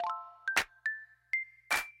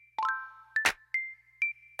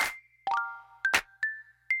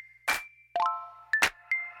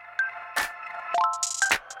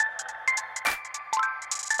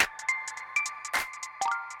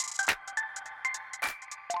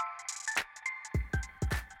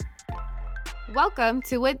Welcome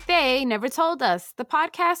to What They Never Told Us, the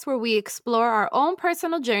podcast where we explore our own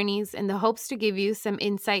personal journeys in the hopes to give you some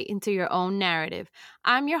insight into your own narrative.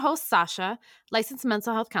 I'm your host, Sasha, licensed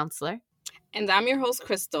mental health counselor. And I'm your host,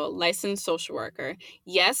 Crystal, licensed social worker.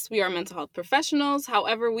 Yes, we are mental health professionals.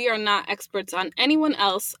 However, we are not experts on anyone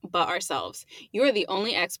else but ourselves. You are the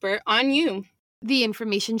only expert on you. The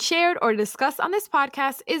information shared or discussed on this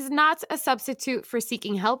podcast is not a substitute for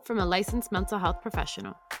seeking help from a licensed mental health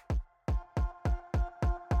professional.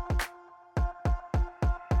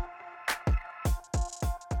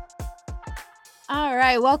 All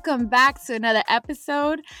right, welcome back to another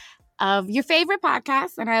episode of your favorite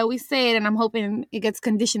podcast. And I always say it, and I'm hoping it gets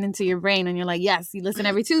conditioned into your brain and you're like, yes, you listen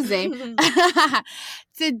every Tuesday.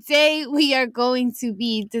 Today, we are going to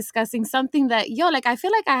be discussing something that, I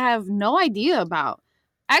feel like I have no idea about.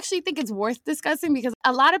 I actually think it's worth discussing because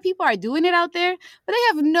a lot of people are doing it out there, but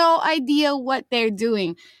they have no idea what they're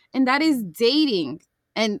doing. And that is dating.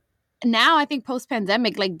 And now I think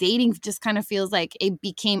post-pandemic, like dating just kind of feels like it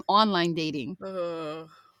became online dating.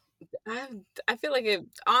 I feel like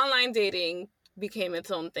online dating became its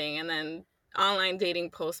own thing, and then online dating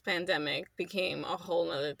post-pandemic became a whole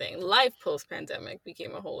other thing. Life post-pandemic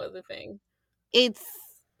became a whole other thing.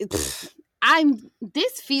 I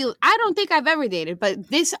don't think I've ever dated, but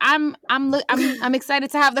I'm excited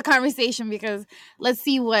to have the conversation because let's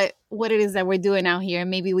see what it is that we're doing out here.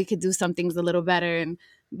 Maybe we could do some things a little better and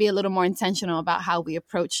be a little more intentional about how we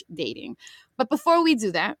approach dating. But before we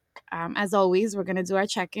do that, as always, we're going to do our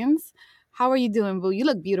check-ins. How are you doing, Boo? You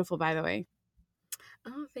look beautiful, by the way.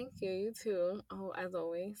 Oh, thank you. You too. Oh, as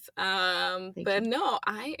always. No,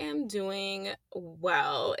 I am doing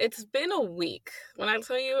well. It's been a week. When I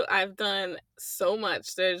tell you I've done so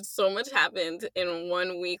much, there's so much happened in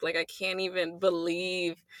 1 week. Like, I can't even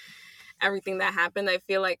believe everything that happened. I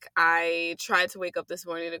feel like I tried to wake up this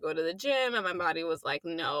morning to go to the gym and my body was like,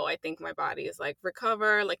 no, I think my body is like,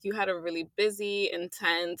 recover. Like, you had a really busy,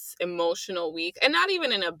 intense, emotional week, and not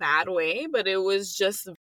even in a bad way, but it was just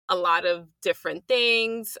a lot of different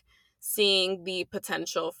things, seeing the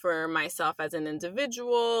potential for myself as an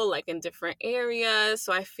individual, like in different areas.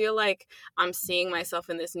 So I feel like I'm seeing myself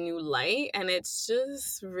in this new light, and it's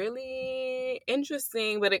just really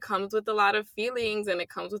interesting, but it comes with a lot of feelings and it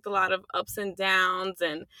comes with a lot of ups and downs,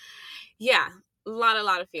 and yeah, a lot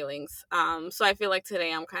of feelings. So I feel like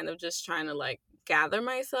today I'm kind of just trying to like gather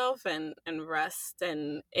myself and rest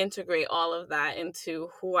and integrate all of that into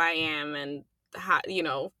who I am and how,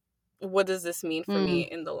 what does this mean for me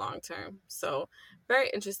in the long term? So very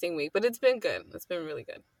interesting week, but it's been good. It's been really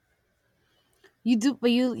good. You do, but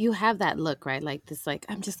you have that look, right? Like this, like,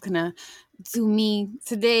 I'm just gonna do me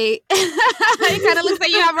today. It kind of looks like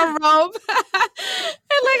you have a robe.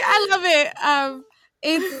 And like, I love it.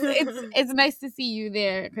 It's nice to see you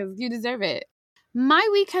there because you deserve it. My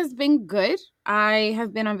week has been good. I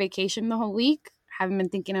have been on vacation the whole week. Haven't been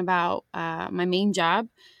thinking about my main job.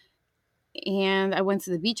 And I went to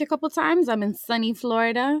the beach a couple times. I'm in sunny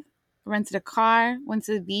Florida. Rented a car, went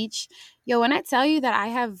to the beach. Yo, when I tell you that I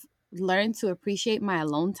have learned to appreciate my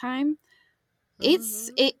alone time,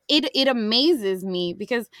 it amazes me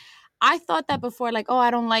because I thought that before, like, oh,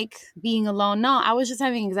 I don't like being alone. No, I was just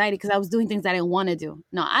having anxiety because I was doing things I didn't want to do.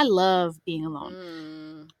 No, I love being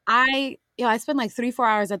alone. I spent like 3-4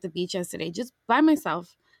 hours at the beach yesterday just by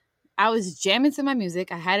myself. I was jamming to my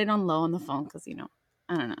music. I had it on low on the phone because,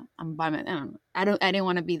 I don't know. I'm by my. I didn't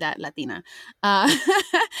want to be that Latina, and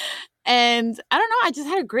I don't know. I just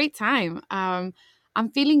had a great time. I'm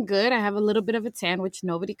feeling good. I have a little bit of a tan, which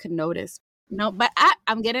nobody could notice. No, but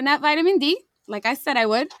I'm getting that vitamin D, like I said I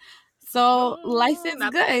would. So life is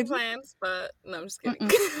not good. The eggplants, but no, I'm just kidding.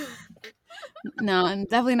 No, and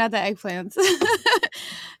definitely not the eggplants.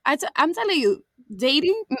 I'm telling you,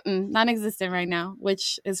 dating, non-existent right now,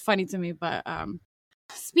 which is funny to me. But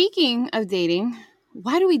speaking of dating,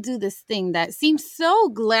 why do we do this thing that seems so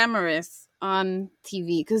glamorous on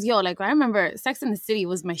TV? Because, I remember Sex and the City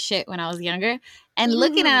was my shit when I was younger. And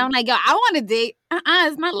looking at it, I'm like, yo, I want to date.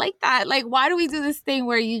 It's not like that. Like, why do we do this thing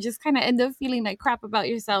where you just kind of end up feeling like crap about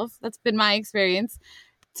yourself? That's been my experience.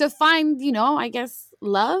 To find, I guess,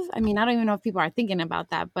 love. I mean, I don't even know if people are thinking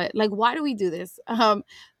about that. But, like, why do we do this?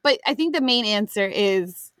 But I think the main answer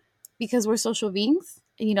is because we're social beings.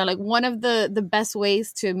 Like one of the best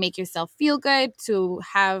ways to make yourself feel good, to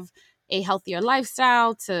have a healthier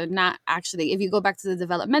lifestyle, to not actually, if you go back to the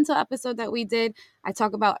developmental episode that we did, I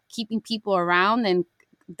talk about keeping people around, and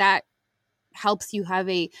that helps you have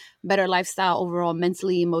a better lifestyle overall,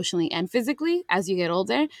 mentally, emotionally, and physically as you get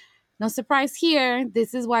older. No surprise here.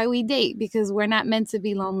 This is why we date, because we're not meant to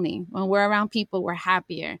be lonely. When we're around people, we're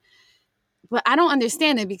happier. But I don't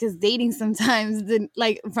understand it because dating sometimes,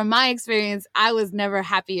 like from my experience, I was never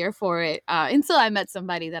happier for it until I met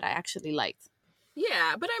somebody that I actually liked.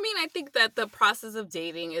 Yeah, but I mean, I think that the process of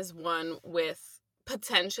dating is one with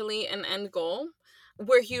potentially an end goal.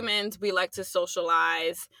 We're humans, we like to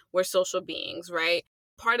socialize, we're social beings, right?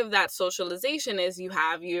 Part of that socialization is you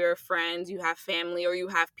have your friends, you have family, or you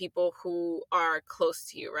have people who are close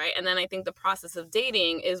to you, right? And then I think the process of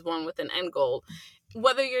dating is one with an end goal.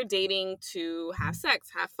 Whether you're dating to have sex,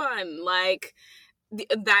 have fun, like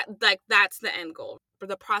that's the end goal. But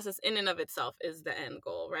the process in and of itself is the end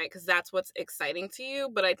goal, right? Because that's what's exciting to you.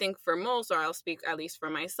 But I think for most, or I'll speak at least for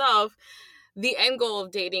myself, the end goal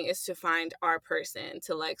of dating is to find our person,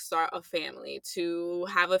 to like start a family, to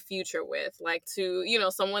have a future with, like to,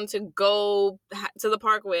 someone to go to the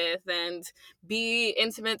park with and be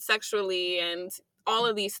intimate sexually and all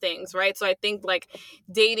of these things, right? So I think like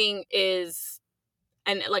dating is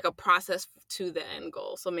like a process to the end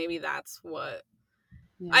goal. So maybe that's what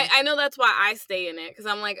I know that's why I stay in it, because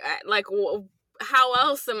I'm like, how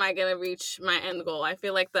else am I going to reach my end goal? I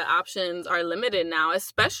feel like the options are limited now,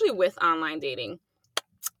 especially with online dating.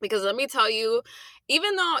 Because let me tell you,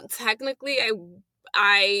 even though technically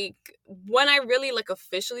I when I really like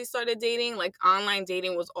officially started dating, like online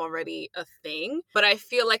dating was already a thing, but I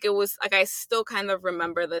feel like it was like I still kind of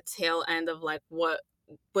remember the tail end of like what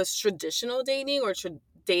was traditional dating or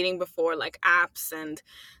dating before like apps and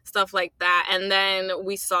stuff like that. And then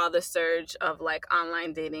we saw the surge of like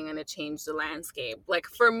online dating and it changed the landscape. Like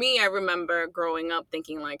for me, I remember growing up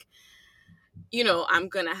thinking like, I'm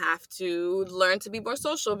gonna have to learn to be more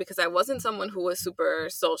social because I wasn't someone who was super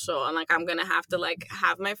social, and like I'm gonna have to like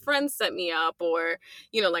have my friends set me up, or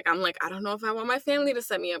like I'm like I don't know if I want my family to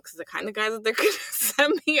set me up because the kind of guys that they're gonna set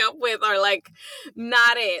me up with are like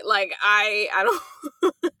not it. Like I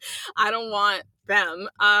don't I don't want them.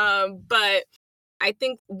 But I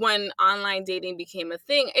think when online dating became a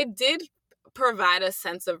thing, it did provide a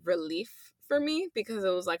sense of relief for me because it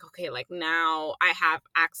was like, okay, like now I have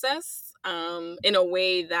access in a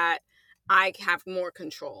way that I have more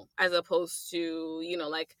control as opposed to,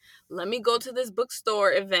 like, let me go to this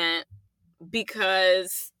bookstore event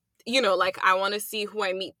because, like I want to see who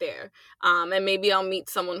I meet there. And maybe I'll meet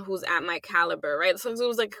someone who's at my caliber, right? So it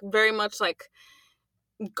was like very much like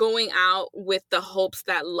going out with the hopes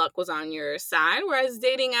that luck was on your side, whereas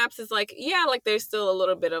dating apps is like, yeah, like there's still a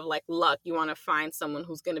little bit of like luck. You want to find someone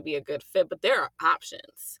who's going to be a good fit, but there are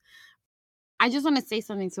options. I just want to say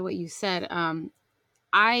something to what you said. And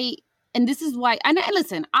this is why, and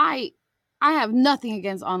listen, I have nothing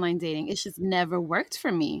against online dating. It's just never worked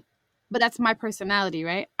for me, but that's my personality,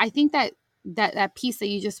 right? I think that piece that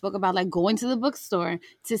you just spoke about, like going to the bookstore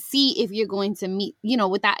to see if you're going to meet,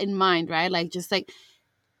 with that in mind, right? Like just like,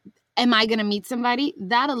 am I going to meet somebody?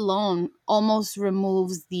 That alone almost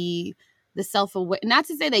removes the self-aware. Not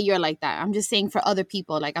to say that you're like that. I'm just saying for other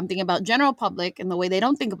people. Like I'm thinking about general public and the way they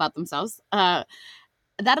don't think about themselves.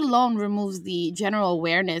 That alone removes the general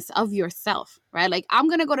awareness of yourself, right? Like I'm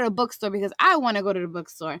going to go to the bookstore because I want to go to the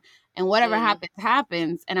bookstore, and whatever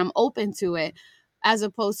happens, and I'm open to it, as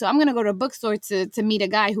opposed to I'm going to go to a bookstore to meet a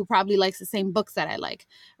guy who probably likes the same books that I like,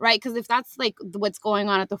 right? Because if that's like what's going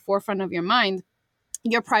on at the forefront of your mind,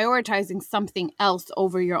 you're prioritizing something else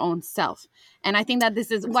over your own self. And I think that this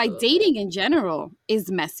is why dating in general is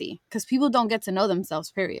messy, because people don't get to know themselves,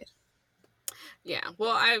 period. Yeah, well,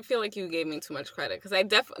 I feel like you gave me too much credit because I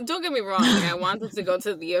don't get me wrong, like I wanted to go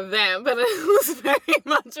to the event, but it was very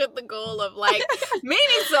much with the goal of like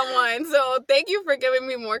meeting someone. So thank you for giving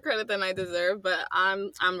me more credit than I deserve. But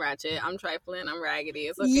I'm ratchet, I'm trifling, I'm raggedy.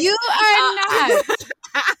 It's okay. You are not.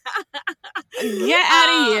 Get out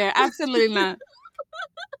of here! Absolutely not.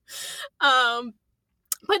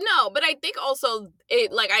 But I think also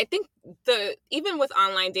I think even with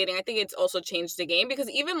online dating, I think it's also changed the game, because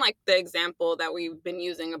even like the example that we've been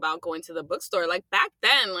using about going to the bookstore, like back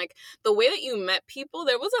then, like the way that you met people,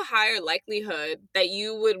 there was a higher likelihood that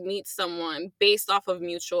you would meet someone based off of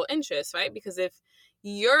mutual interest, right? Because if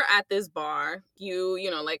you're at this bar,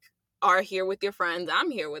 like are here with your friends, I'm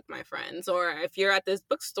here with my friends. Or if you're at this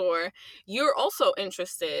bookstore, you're also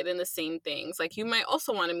interested in the same things. Like you might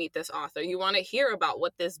also want to meet this author. You want to hear about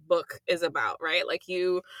what this book is about, right? Like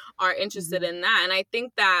you are interested in that. And I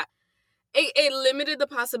think that it limited the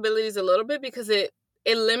possibilities a little bit, because it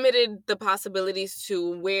limited the possibilities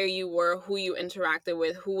to where you were, who you interacted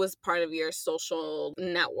with, who was part of your social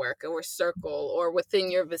network or circle or within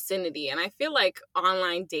your vicinity. And I feel like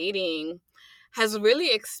online dating has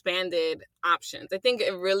really expanded options. I think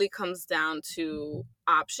it really comes down to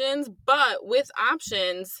options, but with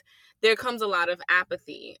options, there comes a lot of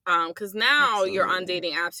apathy. Because now you're on Absolutely.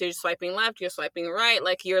 dating apps, you're swiping left, you're swiping right.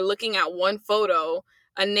 Like you're looking at one photo,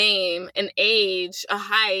 a name, an age, a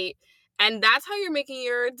height, and that's how you're making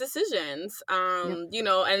your decisions.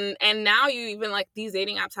 Yep. And now you even like these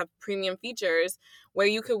dating apps have premium features where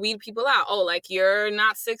you could weed people out. Oh, like you're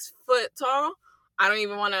not 6 foot tall. I don't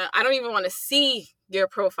even want to see your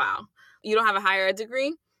profile. You don't have a higher ed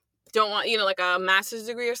degree, don't want, like a master's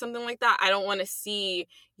degree or something like that. I don't want to see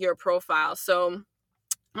your profile. So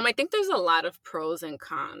I think there's a lot of pros and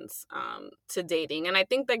cons to dating. And I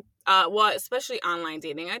think that, especially online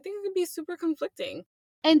dating, I think it could be super conflicting.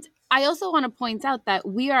 And I also want to point out that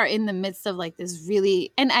we are in the midst of like this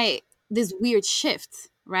this weird shift,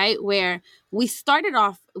 right? Where we started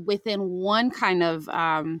off within one kind of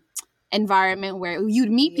environment where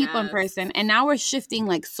you'd meet people in person, and now we're shifting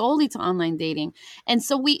like solely to online dating. And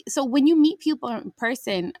so when you meet people in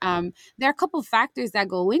person, there are a couple of factors that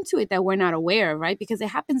go into it that we're not aware of, right? Because it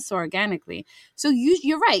happens so organically. So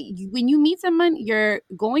you're right. When you meet someone, you're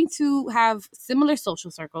going to have similar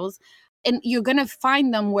social circles, and you're going to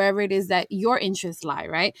find them wherever it is that your interests lie,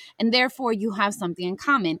 right? And therefore you have something in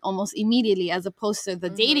common almost immediately, as opposed to the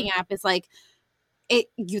dating app. It's like,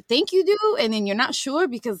 you think you do, and then you're not sure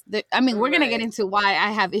because we're going to get into why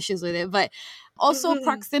I have issues with it, but also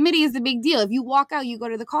proximity is a big deal. If you walk out, you go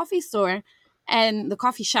to the coffee store and the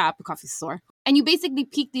coffee store, and you basically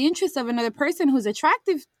pique the interest of another person who's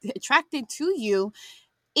attracted to you.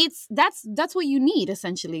 That's what you need,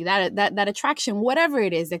 essentially, that attraction, whatever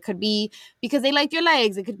it is. It could be because they like your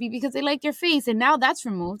legs, it could be because they like your face, and now that's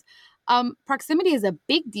removed. Proximity is a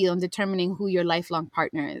big deal in determining who your lifelong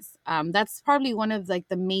partner is. That's probably one of like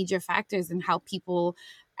the major factors in how people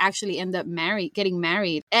actually end up getting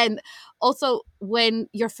married. And also when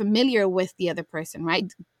you're familiar with the other person,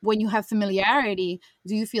 right? When you have familiarity,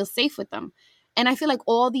 do you feel safe with them? And I feel like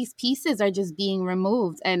all these pieces are just being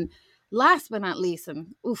removed. And last but not least, and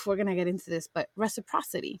we're going to get into this, but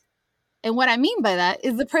reciprocity. And what I mean by that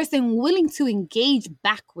is the person willing to engage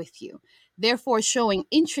back with you, therefore showing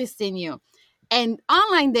interest in you. And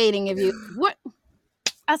online dating,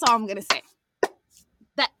 that's all I'm going to say.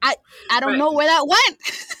 That I don't know where that went.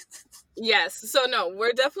 Yes. So no,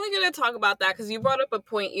 we're definitely going to talk about that, because you brought up a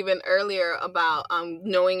point even earlier about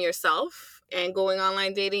knowing yourself and going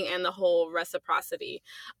online dating and the whole reciprocity.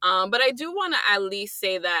 But I do want to at least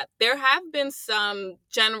say that there have been some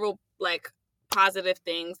general like positive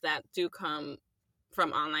things that do come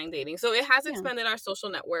from online dating. So it has expanded our social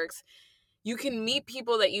networks. You can meet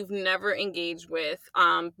people that you've never engaged with,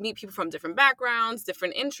 meet people from different backgrounds,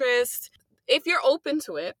 different interests. If you're open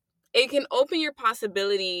to it, it can open your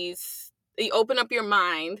possibilities. You open up your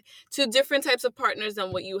mind to different types of partners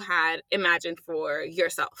than what you had imagined for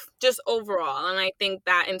yourself, just overall. And I think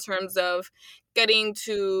that in terms of getting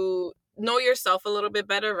to know yourself a little bit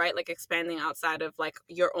better, right? Like expanding outside of like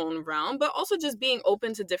your own realm, but also just being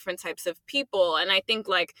open to different types of people. And I think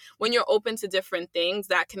like when you're open to different things,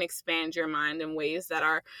 that can expand your mind in ways that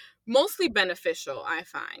are mostly beneficial, I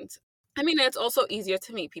find. I mean, it's also easier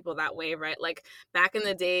to meet people that way, right? Like back in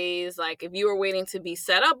the days, like if you were waiting to be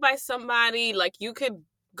set up by somebody, like you could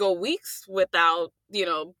go weeks,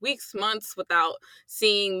 months without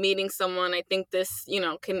meeting someone. I think this,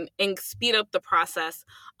 can speed up the process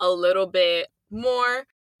a little bit more.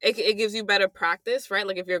 It gives you better practice, right?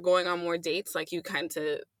 Like if you're going on more dates, like you kind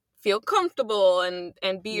of feel comfortable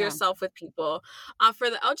and be yourself with people. For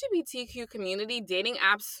the LGBTQ community, dating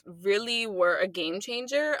apps really were a game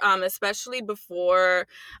changer, especially before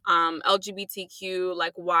LGBTQ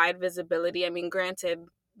like wide visibility. I mean, granted,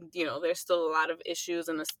 there's still a lot of issues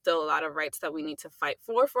and there's still a lot of rights that we need to fight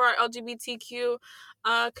for our LGBTQ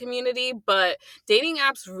community, but dating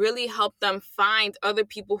apps really helped them find other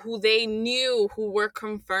people who they knew who were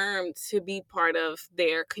confirmed to be part of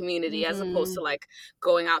their community, as opposed to like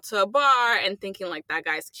going out to a bar and thinking like that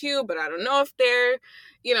guy's cute, but I don't know if they're,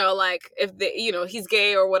 like if they, he's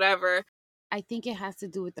gay or whatever. I think it has to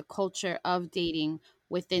do with the culture of dating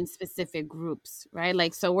within specific groups, right?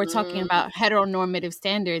 Like, so we're talking about heteronormative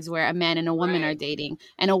standards where a man and a woman are dating,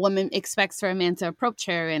 and a woman expects for a man to approach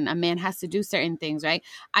her, and a man has to do certain things, right?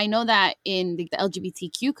 I know that in the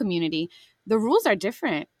LGBTQ community, the rules are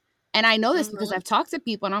different. And I know this because I've talked to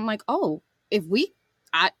people and I'm like, oh,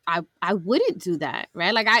 I wouldn't do that,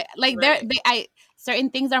 right? Like certain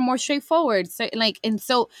things are more straightforward. So and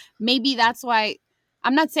so maybe that's why.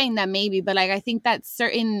 I'm not saying that maybe, but like I think that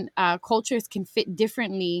certain cultures can fit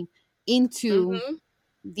differently into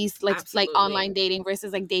these like online dating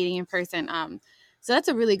versus like dating in person. So that's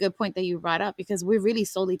a really good point that you brought up, because we're really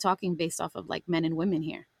solely talking based off of like men and women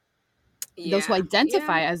here. Those who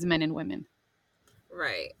identify as men and women.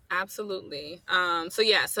 Right. Absolutely.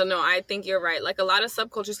 So no, I think you're right. Like a lot of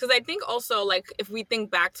subcultures, because I think also like if we think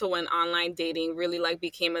back to when online dating really like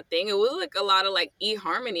became a thing, it was like a lot of like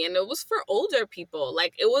eHarmony, and it was for older people.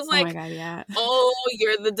 Like it was Oh my like, God, yeah. oh,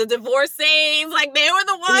 you're the divorcees. Like they were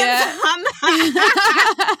the ones Yeah. on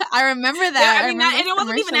that. I remember Yeah, that. I mean, remember and it those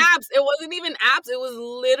wasn't even commercials. apps. It wasn't even apps. It was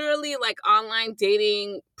literally like online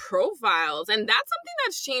dating profiles. And that's something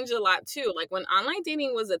that's changed a lot too. Like when online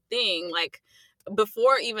dating was a thing, like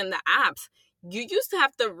before even the apps, you used to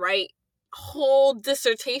have to write whole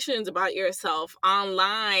dissertations about yourself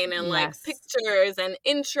online and like Yes. pictures and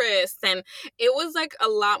interests, and it was like a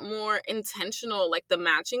lot more intentional, like the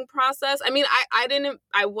matching process. I mean,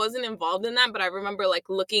 I wasn't involved in that, but I remember like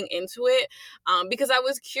looking into it because I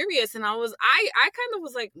was curious, and I kind of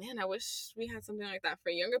was like, man, I wish we had something like that for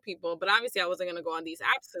younger people. But obviously I wasn't going to go on these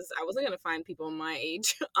apps because I wasn't going to find people my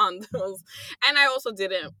age on those. And I also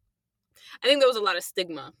didn't, I think there was a lot of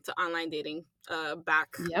stigma to online dating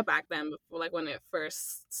back Yep. then, before, like when it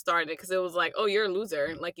first started, because it was like, oh, you're a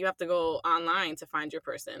loser, like you have to go online to find your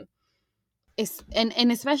person.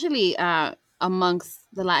 And especially amongst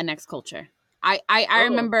the Latinx culture. I Oh,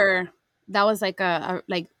 remember that was like a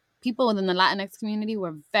like people within the Latinx community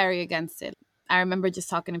were very against it. I remember just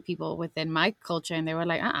talking to people within my culture, and they were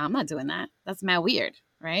like, I'm not doing that. That's mad weird,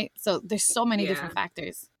 right? So there's so many yeah. different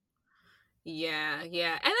factors. Yeah,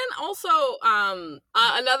 yeah. And then also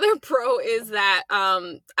another pro is that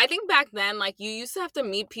I think back then, like you used to have to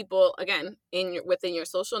meet people again within your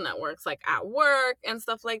social networks, like at work and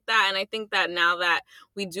stuff like that. And I think that now that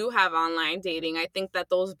we do have online dating, I think that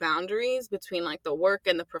those boundaries between like the work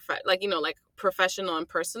and the like professional and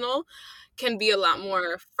personal can be a lot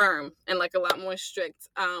more firm and like a lot more strict,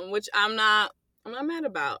 which I'm not mad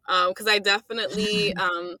about, because I definitely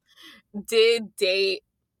did date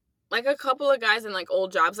like a couple of guys in like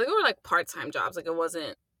old jobs, like it were like part-time jobs, like it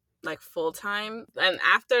wasn't like full-time. And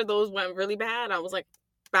after those went really bad, I was like,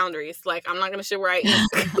 boundaries, like I'm not gonna shit where I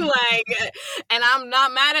eat. Like, and I'm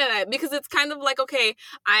not mad at it, because it's kind of like, okay,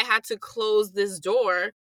 I had to close this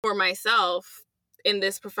door for myself in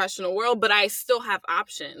this professional world, but I still have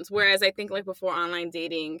options. Whereas I think like before online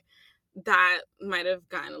dating, that might have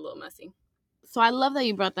gotten a little messy. So I love that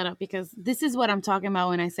you brought that up, because this is what I'm talking about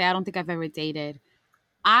when I say I don't think I've ever dated.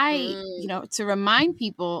 To remind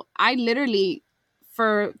people, I literally,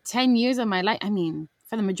 for 10 years of my life, I mean,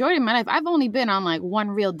 for the majority of my life, I've only been on like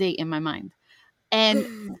one real date in my mind. And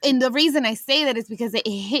the reason I say that is because it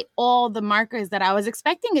hit all the markers that I was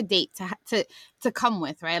expecting a date to come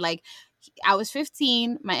with, right? Like I was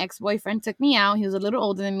 15, my ex-boyfriend took me out. He was a little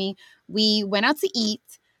older than me. We went out to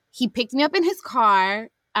eat. He picked me up in his car.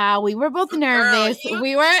 We were both nervous. Girl,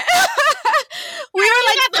 we were like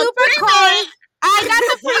super close. I got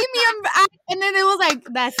the premium, and then it was like,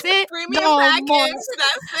 that's it. Premium no package, more.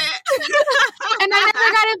 that's it. And I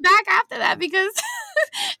never got it back after that, because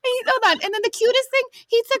hold on. And then the cutest thing,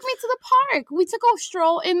 he took me to the park. We took a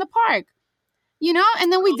stroll in the park,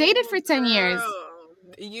 and then we dated for 10 years.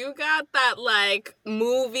 You got that like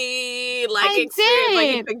movie like I experience. did. Like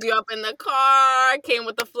he picked you up in the car, came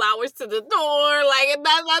with the flowers to the door. Like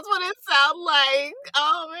that's what it sounded like.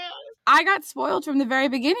 Oh man. I got spoiled from the very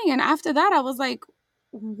beginning, and after that I was like,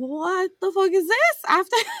 what the fuck is this?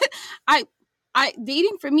 After I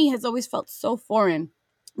dating for me has always felt so foreign,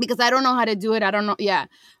 because I don't know how to do it. I don't know. Yeah.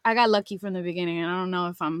 I got lucky from the beginning, and I don't know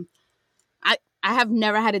if I have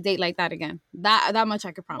never had a date like that again. That much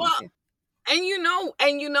I could promise you. And you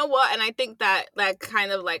know what? And I think that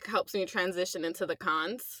kind of like helps me transition into the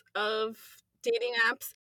cons of dating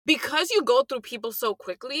apps. Because you go through people so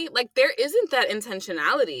quickly, like there isn't that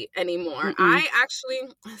intentionality anymore.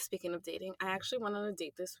 Speaking of dating, I actually went on a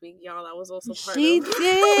date this week, y'all. That was also part She of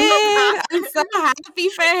did. I'm so happy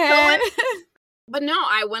for her. But no,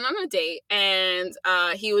 I went on a date, and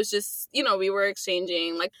he was just, we were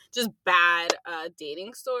exchanging like just bad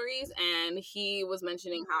dating stories. And he was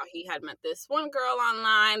mentioning how he had met this one girl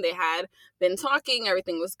online. They had been talking,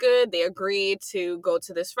 everything was good. They agreed to go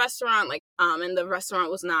to this restaurant, and the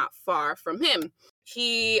restaurant was not far from him.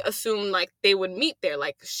 He assumed like they would meet there,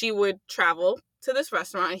 like she would travel to this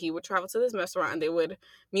restaurant, he would travel to this restaurant, and they would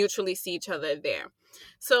mutually see each other there.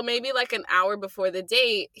 So maybe like an hour before the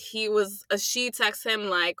date, she texted him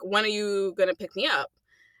like, when are you going to pick me up?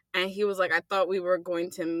 And he was like, I thought we were going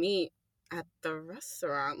to meet at the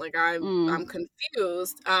restaurant. Like I'm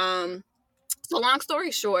confused. So long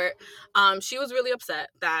story short, she was really upset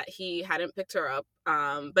that he hadn't picked her up.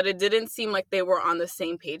 But it didn't seem like they were on the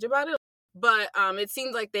same page about it. But it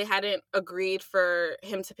seemed like they hadn't agreed for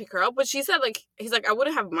him to pick her up. But she said, like, he's like, I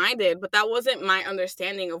wouldn't have minded, but that wasn't my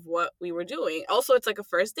understanding of what we were doing. Also, it's like a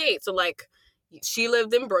first date. So, like, She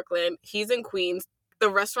lived in Brooklyn. He's in Queens. The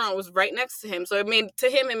restaurant was right next to him. So it made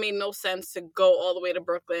no sense to go all the way to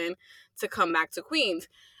Brooklyn to come back to Queens,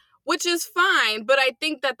 which is fine. But I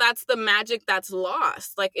think that that's the magic that's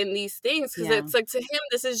lost, like, in these things. Because it's like, to him,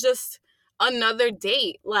 this is just another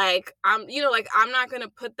date. Like, I'm not going to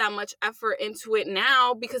put that much effort into it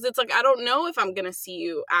now, because it's like, I don't know if I'm going to see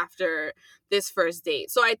you after this first date.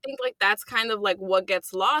 So I think, like, that's kind of like what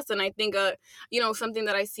gets lost. And I think, something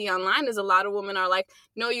that I see online is a lot of women are like,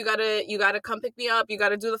 no, you gotta come pick me up. You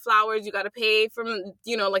gotta do the flowers. You gotta pay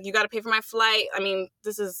you gotta pay for my flight. I mean,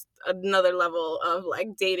 this is another level of, like,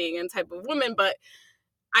 dating and type of woman. But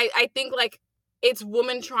I think, like, it's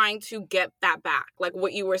women trying to get that back. Like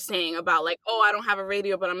what you were saying about, like, oh, I don't have a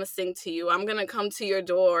radio, but I'm going to sing to you. I'm going to come to your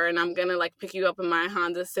door and I'm going to, like, pick you up in my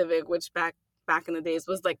Honda Civic, which back in the days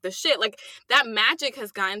was, like, the shit. Like, that magic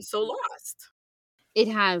has gotten so lost. It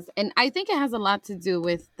has. And I think it has a lot to do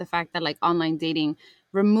with the fact that, like, online dating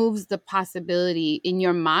removes the possibility in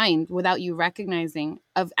your mind, without you recognizing,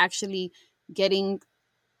 of actually getting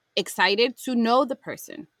excited to know the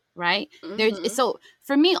person. Right? Mm-hmm. So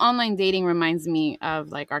for me, online dating reminds me of,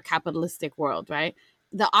 like, our capitalistic world, right?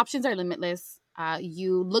 The options are limitless.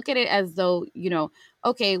 You look at it as though,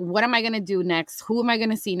 okay, what am I going to do next? Who am I going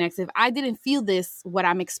to see next? If I didn't feel this, what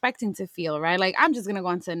I'm expecting to feel, right? Like, I'm just going to go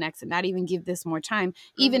on to the next and not even give this more time,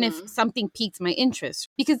 even if something piques my interest.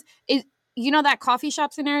 Because that coffee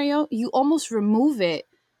shop scenario, you almost remove it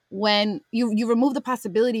when you remove the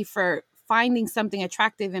possibility for finding something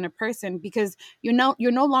attractive in a person, because you're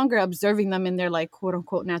no longer observing them in their, like, quote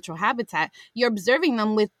unquote natural habitat. You're observing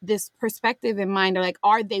them with this perspective in mind, or, like,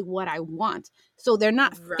 are they what I want? So they're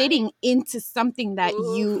not fitting into something that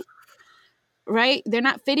they're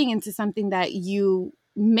not fitting into something that you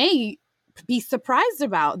may be surprised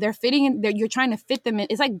about. They're fitting in, you're trying to fit them in.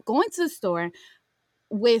 It's like going to the store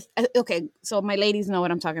with, okay, so my ladies know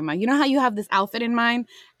what I'm talking about. You know how you have this outfit in mind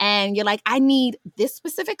and you're like, I need this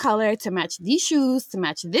specific color to match these shoes, to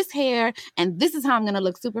match this hair, and this is how I'm going to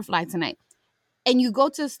look super fly tonight. And you go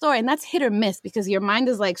to the store and that's hit or miss, because your mind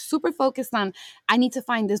is, like, super focused on, I need to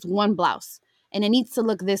find this one blouse and it needs to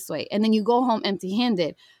look this way. And then you go home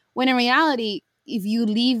empty-handed. When in reality, if you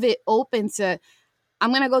leave it open to, I'm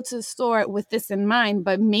going to go to the store with this in mind,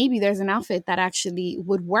 but maybe there's an outfit that actually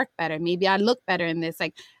would work better. Maybe I look better in this.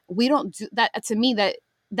 Like, we don't do that. To me,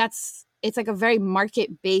 it's like a very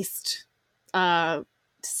market-based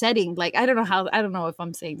setting. Like, I don't know if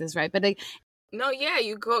I'm saying this right, but, like, no, yeah,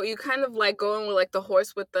 you kind of, like, going with, like, the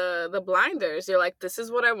horse with the blinders. You're like, this is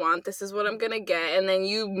what I want, this is what I'm gonna get, and then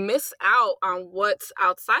you miss out on what's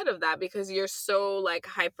outside of that because you're so, like,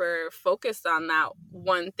 hyper focused on that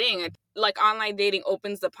one thing. Like, online dating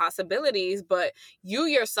opens the possibilities, but you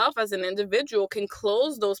yourself as an individual can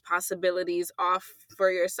close those possibilities off for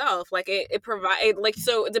yourself. Like, it provides, like,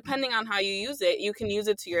 so depending on how you use it, you can use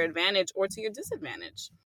it to your advantage or to your disadvantage.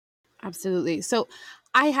 Absolutely. So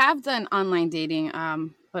I have done online dating,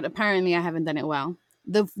 but apparently I haven't done it well.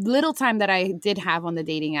 The little time that I did have on the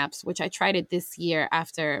dating apps, which I tried it this year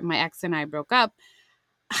after my ex and I broke up,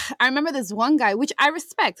 I remember this one guy, which I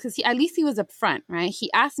respect, because at least he was upfront, right?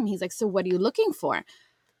 He asked me, he's like, so what are you looking for?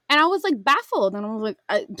 And I was, like, baffled. And I was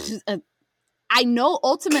like, I know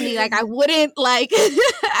ultimately, like, I wouldn't, like,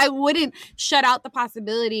 I wouldn't shut out the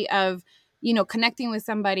possibility of, connecting with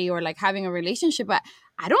somebody or, like, having a relationship. But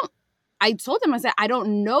I told him, I said, I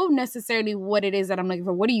don't know necessarily what it is that I'm looking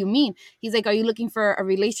for. What do you mean? He's like, are you looking for a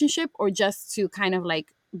relationship or just to kind of,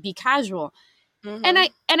 like, be casual? Mm-hmm.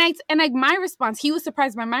 And my response, he was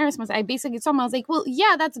surprised by my response. I basically told him, I was like, well,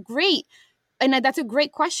 yeah, that's great. And that's a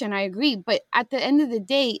great question. I agree. But at the end of the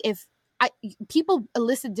day, people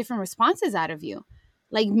elicit different responses out of you.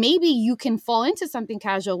 Like, maybe you can fall into something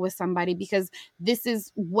casual with somebody because this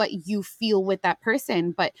is what you feel with that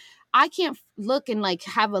person. But I can't look and, like,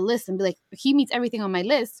 have a list and be like, he meets everything on my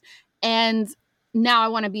list, and now I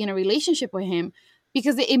want to be in a relationship with him,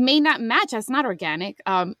 because it may not match. That's not organic.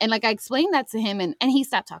 And, like, I explained that to him, and he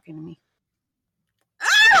stopped talking to me.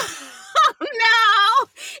 No,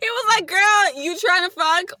 it was like, girl, you trying to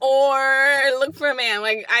fuck or look for a man?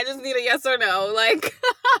 Like, I just need a yes or no. Like,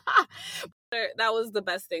 that was the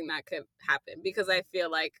best thing that could happen, because I feel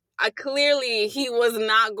like clearly he was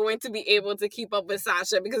not going to be able to keep up with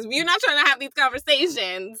Sasha, because if you're not trying to have these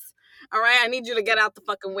conversations, all right, I need you to get out the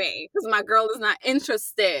fucking way, because my girl is not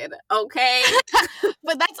interested, okay?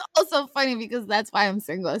 But that's also funny, because that's why I'm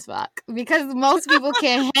single as fuck, because most people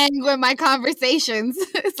can't hang with my conversations.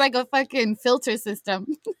 It's like a fucking filter system.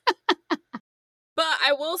 But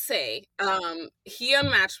I will say, he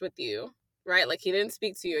unmatched with you, right? Like, he didn't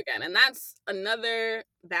speak to you again. And that's another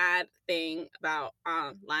bad thing about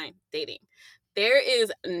online dating. There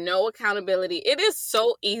is no accountability. It is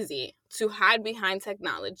so easy to hide behind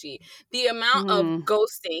technology. The amount of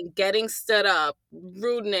ghosting, getting stood up,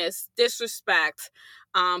 rudeness, disrespect,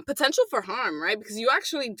 potential for harm, right? Because you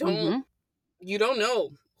actually don't know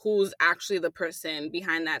who's actually the person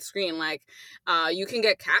behind that screen. Like, you can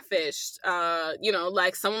get catfished.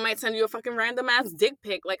 Like someone might send you a fucking random ass dick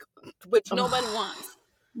pic, like, which nobody wants.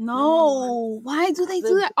 No, why do they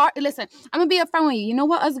do that? Listen, I'm gonna be upfront with you. You know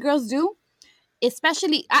what us girls do?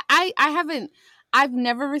 Especially, I've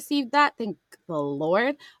never received that, thank the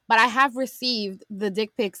Lord, but I have received the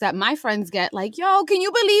dick pics that my friends get, like, yo, can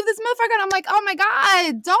you believe this motherfucker? And I'm like, oh my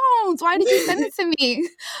God, don't. Why did you send it to me?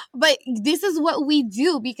 But this is what we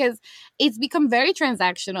do because it's become very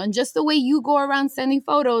transactional. And just the way you go around sending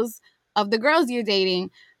photos of the girls you're dating,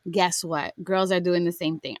 guess what? Girls are doing the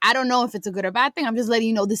same thing. I don't know if it's a good or bad thing. I'm just letting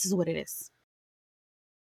you know this is what it is.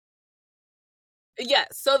 Yeah,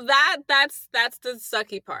 so that's the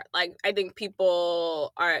sucky part. Like, I think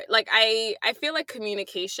people are like, I feel like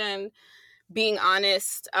communication, being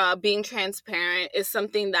honest, being transparent is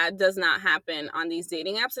something that does not happen on these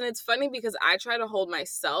dating apps. And it's funny because I try to hold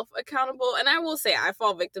myself accountable, and I will say I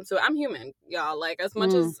fall victim to it. I'm human, y'all. Like, as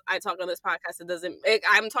much as I talk on this podcast,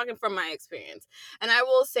 I'm talking from my experience. And I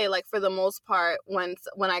will say, like, for the most part, when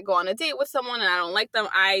I go on a date with someone and I don't like them,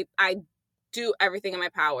 I do everything in my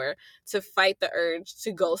power to fight the urge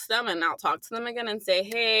to ghost them and not talk to them again and say,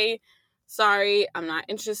 hey, sorry, I'm not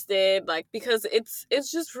interested. Like, because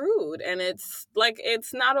it's just rude, and it's like,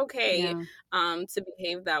 it's not okay to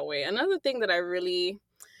behave that way. Another thing that I really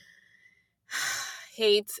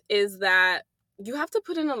hate is that you have to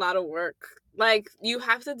put in a lot of work. Like, you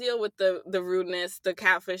have to deal with the rudeness, the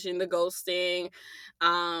catfishing, the ghosting,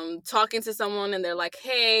 talking to someone and they're like,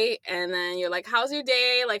 hey, and then you're like, how's your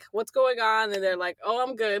day? Like, what's going on? And they're like, oh,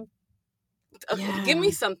 I'm good. Okay, give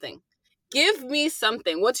me something. Give me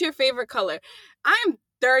something. What's your favorite color? I'm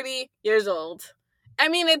 30 years old. I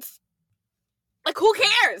mean, it's like, who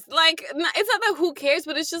cares? Like, it's not that who cares,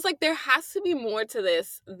 but it's just like, there has to be more to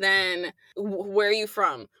this than where are you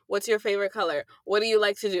from? What's your favorite color? What do you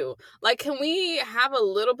like to do? Like, can we have a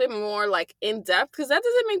little bit more, like, in depth? Because that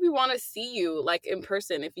doesn't make me want to see you, like, in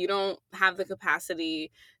person if you don't have the capacity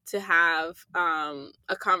to have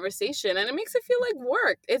a conversation. And it makes it feel like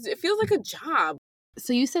work. It feels like a job.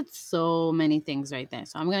 So you said so many things right there.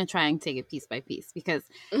 So I'm going to try and take it piece by piece because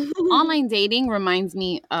online dating reminds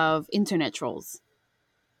me of internet trolls.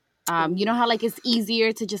 You know how, like, it's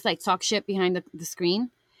easier to just, like, talk shit behind the screen?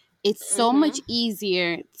 It's so much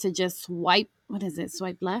easier to just swipe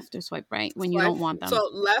left or swipe right when you don't want them. So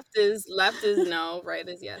left is no, right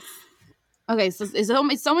is yes. Okay, so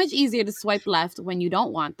it's so much easier to swipe left when you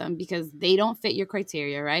don't want them because they don't fit your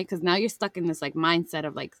criteria, right? Because now you're stuck in this, like, mindset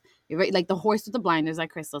of, like, like the horse with the blinders,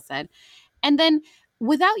 like Crystal said. And then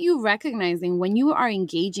without you recognizing, when you are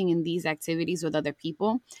engaging in these activities with other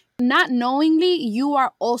people, not knowingly, you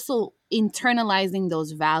are also internalizing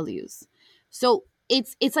those values. So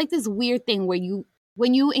it's like this weird thing where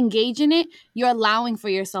when you engage in it, you're allowing for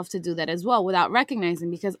yourself to do that as well without recognizing,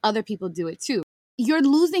 because other people do it too. You're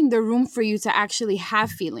losing the room for you to actually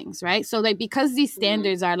have feelings, right? So, like, because these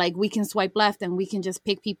standards are like, we can swipe left and we can just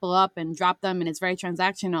pick people up and drop them and it's very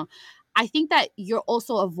transactional, I think that you're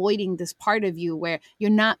also avoiding this part of you where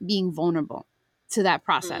you're not being vulnerable to that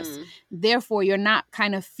process. Therefore, you're not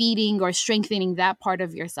kind of feeding or strengthening that part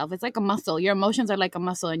of yourself. It's like a muscle. Your emotions are like a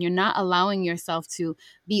muscle, and you're not allowing yourself to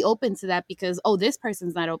be open to that because, oh, this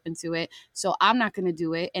person's not open to it, so I'm not going to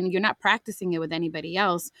do it. And you're not practicing it with anybody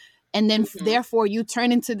else. And then therefore you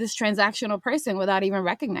turn into this transactional person without even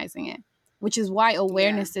recognizing it, which is why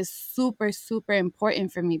awareness is super, super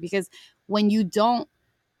important for me, because when you don't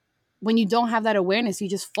have that awareness, you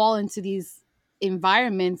just fall into these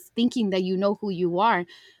environments thinking that you know who you are.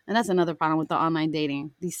 And that's another problem with the online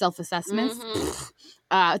dating, these self-assessments,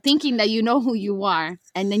 thinking that you know who you are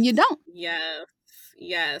and then you don't.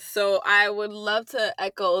 Yes. So I would love to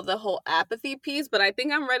echo the whole apathy piece, but I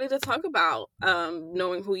think I'm ready to talk about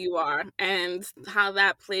knowing who you are and how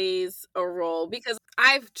that plays a role, because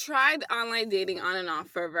I've tried online dating on and off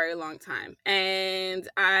for a very long time. And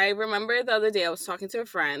I remember the other day I was talking to a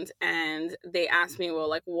friend and they asked me, well,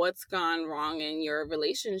 like, what's gone wrong in your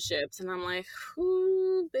relationships? And I'm like,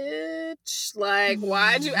 who, bitch? Like,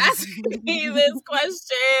 why'd you ask me this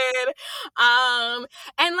question?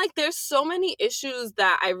 And, like, there's so many issues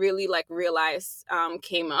that I really, like, realized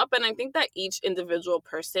came up. And I think that each individual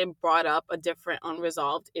person brought up a different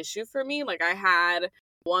unresolved issue for me. Like, I had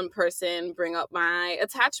one person bring up my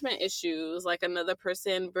attachment issues, like another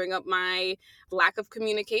person bring up my lack of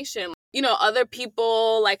communication. You know, other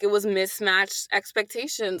people, like, it was mismatched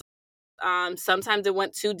expectations. Sometimes it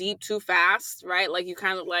went too deep, too fast, right? Like you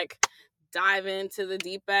kind of like dive into the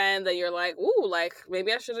deep end that you're like, ooh, like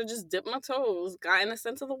maybe I should have just dipped my toes, got in a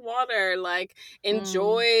sense of the water, like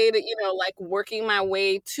enjoyed, like working my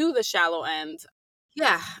way to the shallow end.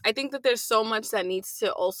 Yeah, I think that there's so much that needs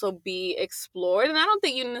to also be explored. And I don't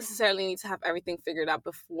think you necessarily need to have everything figured out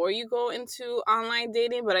before you go into online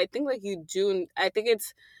dating, but I think like you do, I think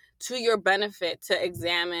it's to your benefit to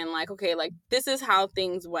examine like, okay, like this is how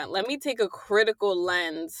things went. Let me take a critical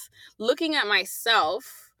lens, looking at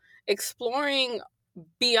myself, exploring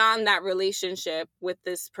beyond that relationship with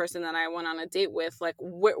this person that I went on a date with, like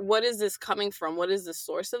what is this coming from? What is the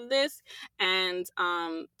source of this? And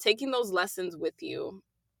taking those lessons with you.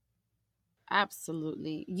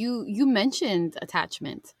 Absolutely. You mentioned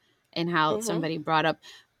attachment and how Mm-hmm. somebody brought up,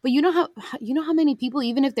 but you know how many people,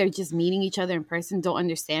 even if they're just meeting each other in person, don't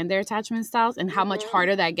understand their attachment styles, and how much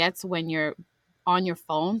harder that gets when you're on your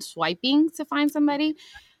phone swiping to find somebody.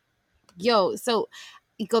 So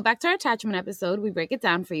you go back to our attachment episode. We break it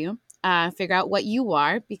down for you. Figure out what you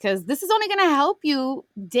are, because this is only going to help you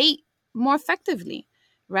date more effectively,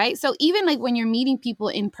 right? So even like when you're meeting people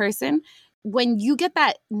in person, when you get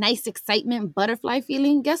that nice excitement, butterfly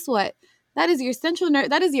feeling, guess what? That is your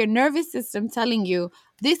that is your nervous system telling you,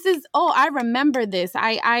 this is, oh, I remember this.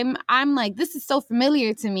 I'm like, this is so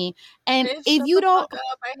familiar to me. And Bitch, if shut you the don't fuck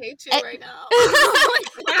up. I hate you and, right now.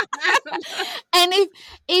 and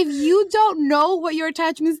if you don't know what your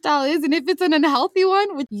attachment style is, and if it's an unhealthy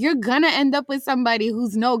one, you're gonna end up with somebody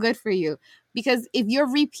who's no good for you. Because if you're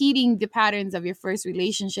repeating the patterns of your first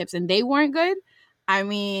relationships and they weren't good, I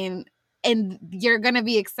mean, and you're gonna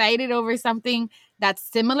be excited over something that's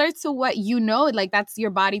similar to what you know, like that's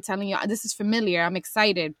your body telling you, this is familiar, I'm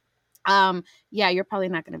excited. Yeah, you're probably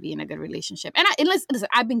not going to be in a good relationship. And listen,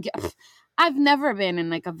 I've never been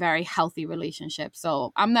in like a very healthy relationship,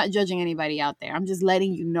 so I'm not judging anybody out there. I'm just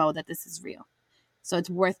letting you know that this is real. So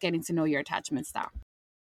it's worth getting to know your attachment style.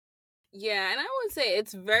 Yeah, and I would say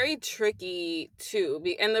it's very tricky too.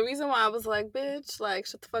 And the reason why I was like, bitch, like,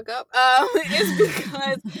 shut the fuck up, is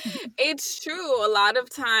because it's true. A lot of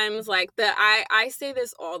times, like, I say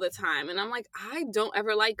this all the time, and I'm like, I don't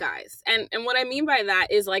ever like guys. And what I mean by that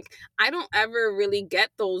is, like, I don't ever really get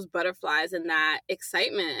those butterflies and that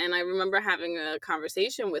excitement. And I remember having a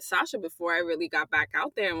conversation with Sasha before I really got back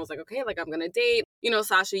out there and was like, okay, like, I'm going to date.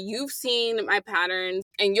 Sasha, you've seen my patterns,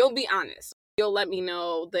 and you'll be honest. You'll let me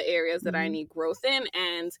know the areas that I need growth in.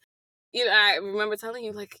 And, I remember telling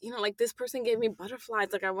you, like, like this person gave me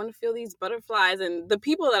butterflies. Like, I want to feel these butterflies. And the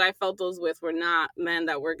people that I felt those with were not men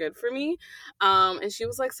that were good for me. And she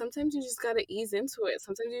was like, sometimes you just got to ease into it.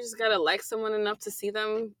 Sometimes you just got to like someone enough to see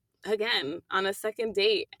them again on a second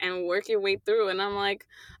date and work your way through. And I'm like,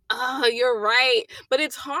 oh, you're right. But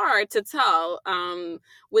it's hard to tell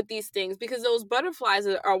with these things, because those butterflies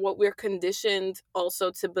are what we're conditioned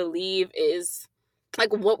also to believe is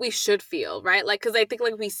like what we should feel, right? Like, because I think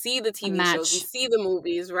like we see the TV shows, we see the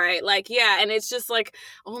movies, right? Like, yeah, and it's just like,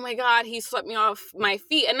 oh my God, he swept me off my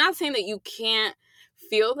feet. And not saying that you can't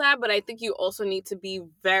feel that, but I think you also need to be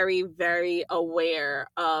very, very aware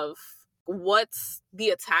of what's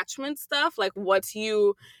the attachment stuff, like what's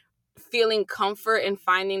you feeling comfort in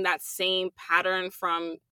finding that same pattern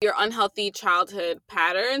from your unhealthy childhood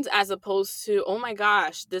patterns, as opposed to, oh my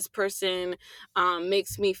gosh, this person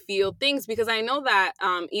makes me feel things. Because I know that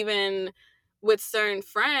even with certain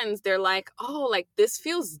friends, they're like, oh, like this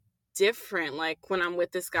feels different, like when I'm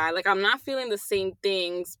with this guy, like I'm not feeling the same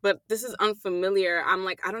things, but this is unfamiliar. I'm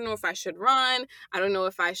like, I don't know if I should run, I don't know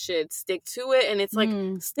if I should stick to it. And it's like,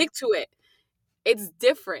 stick to it. It's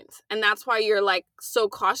different. And that's why you're like so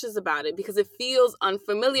cautious about it, because it feels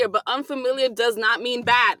unfamiliar, but unfamiliar does not mean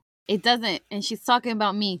bad. It doesn't. And she's talking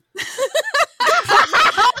about me. I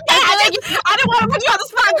didn't want to put you on the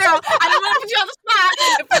spot, girl. I didn't want to put you on the spot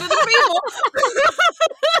in front of the people.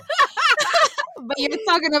 But you're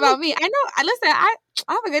talking about me. I know. Listen, I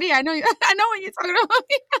have a good ear. I know you. I know when you're talking about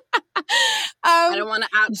me. I don't want to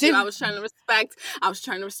out you. I was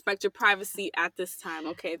trying to respect your privacy at this time.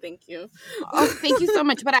 Okay, thank you. Oh, thank you so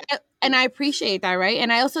much. But I appreciate that, right?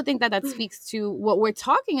 And I also think that speaks to what we're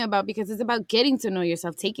talking about, because it's about getting to know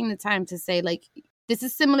yourself, taking the time to say, like, this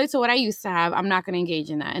is similar to what I used to have. I'm not going to engage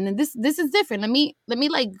in that. And then this is different. Let me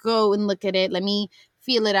like go and look at it. Let me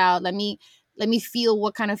feel it out. Let me feel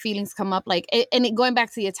what kind of feelings come up. Like, and going back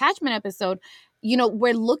to the attachment episode,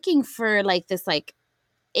 we're looking for like this like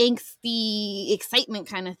angsty excitement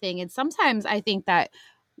kind of thing. And sometimes I think that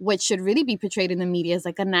what should really be portrayed in the media is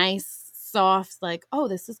like a nice, soft, like, oh,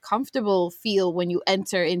 this is comfortable feel when you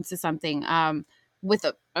enter into something with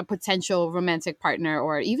a potential romantic partner,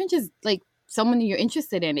 or even just like someone you're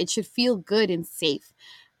interested in. It should feel good and safe.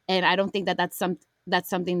 And I don't think that that's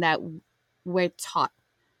something that we're taught.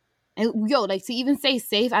 And like to even say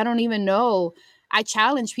safe, I don't even know. I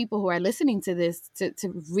challenge people who are listening to this to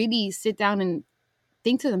really sit down and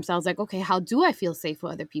think to themselves, like, okay, how do I feel safe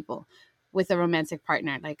with other people, with a romantic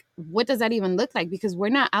partner? Like, what does that even look like? Because we're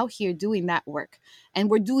not out here doing that work, and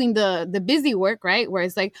we're doing the busy work, right? Where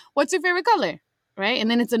it's like, what's your favorite color, right?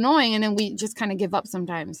 And then it's annoying, and then we just kind of give up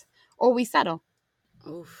sometimes, or we settle.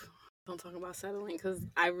 Oof. Don't talk about settling, because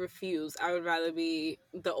I refuse. I would rather be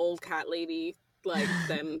the old cat lady, like,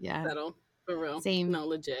 than Yeah. settle. For real. Same. No,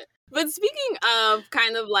 legit. But speaking of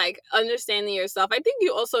kind of like understanding yourself, I think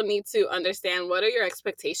you also need to understand what are your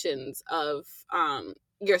expectations of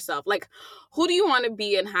yourself. Like, who do you want to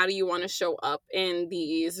be and how do you want to show up in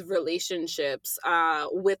these relationships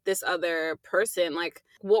with this other person? Like,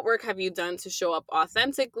 what work have you done to show up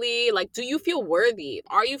authentically? Like, do you feel worthy?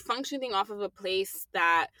 Are you functioning off of a place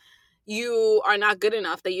that you are not good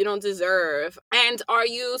enough, that you don't deserve? And are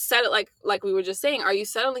you like we were just saying, are you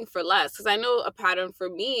settling for less? Because I know a pattern for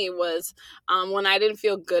me was when I didn't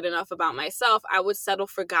feel good enough about myself, I would settle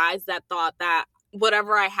for guys that thought that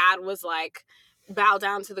whatever I had was like bow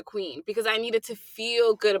down to the queen, because I needed to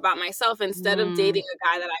feel good about myself instead of dating a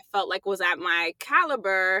guy that I felt like was at my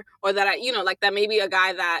caliber, or that I, like that maybe a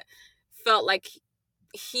guy that felt like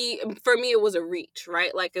for me it was a reach,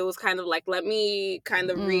 right? Like it was kind of like, let me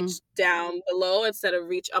kind of reach down below instead of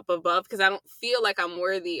reach up above, because I don't feel like I'm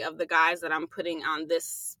worthy of the guys that I'm putting on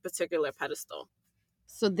this particular pedestal.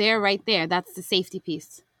 So right there, that's the safety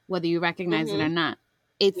piece, whether you recognize it or not.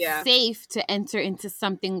 It's safe to enter into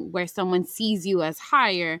something where someone sees you as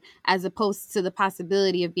higher, as opposed to the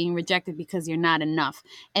possibility of being rejected because you're not enough.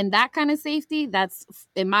 And that kind of safety, that's,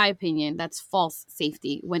 in my opinion, that's false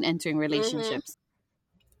safety when entering relationships.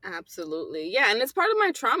 Absolutely. Yeah. And it's part of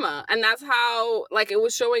my trauma. And that's how, like, it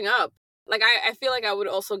was showing up. Like, I feel like I would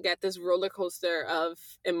also get this roller coaster of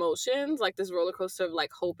emotions, like this roller coaster of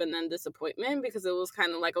like hope and then disappointment, because it was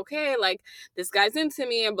kind of like, okay, like this guy's into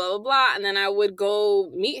me and blah, blah, blah. And then I would go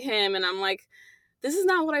meet him and I'm like, this is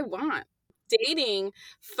not what I want. Dating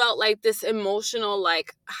felt like this emotional,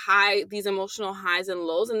 like these emotional highs and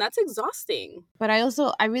lows, and that's exhausting. But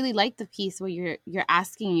I really like the piece where you're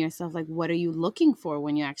asking yourself, like, what are you looking for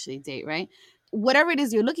when you actually date, right? Whatever it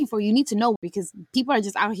is you're looking for, you need to know, because people are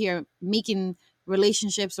just out here making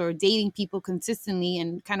relationships or dating people consistently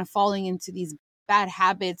and kind of falling into these bad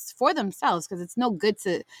habits for themselves, because it's no good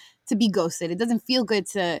to be ghosted. It doesn't feel good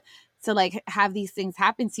to like have these things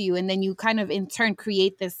happen to you, and then you kind of in turn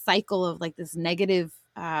create this cycle of like this negative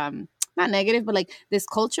not negative, but like this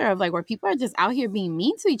culture of like where people are just out here being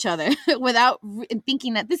mean to each other without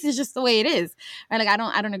thinking that this is just the way it is. Right? Like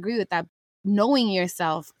I don't agree with that. Knowing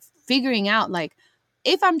yourself, figuring out like,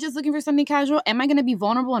 if I'm just looking for something casual, am I going to be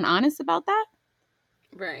vulnerable and honest about that?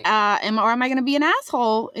 Right. Or am I going to be an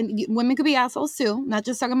asshole? And women could be assholes too. Not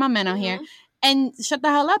just talking about men out here. And shut the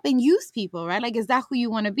hell up and use people, right? Like, is that who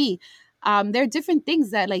you want to be? There are different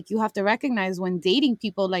things that like you have to recognize when dating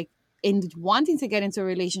people, like in wanting to get into a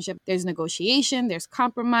relationship. There's negotiation, there's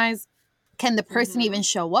compromise. Can the person even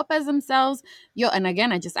show up as themselves? And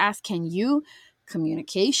again, I just ask, can you?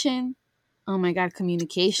 Communication. Oh my God,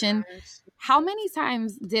 communication. How many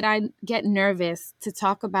times did I get nervous to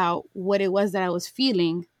talk about what it was that I was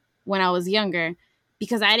feeling when I was younger,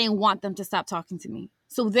 because I didn't want them to stop talking to me.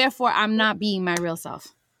 So therefore, I'm not being my real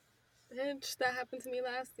self. Bitch, that happened to me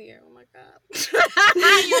last year. Oh my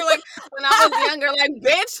God. You're like, when I was younger, like,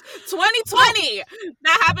 bitch, 2020,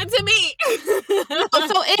 that happened to me.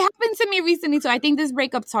 So it happened to me recently too. I think this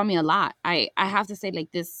breakup taught me a lot. I have to say,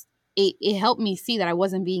 like, this, it helped me see that I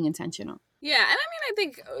wasn't being intentional. Yeah, and I mean, I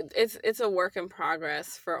think it's a work in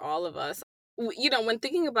progress for all of us. When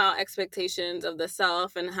thinking about expectations of the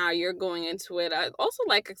self and how you're going into it, I also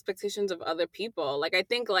like expectations of other people. Like, I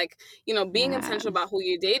think, like, being intentional about who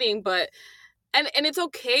you're dating, but and it's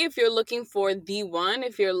okay if you're looking for the one,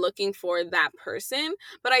 if you're looking for that person,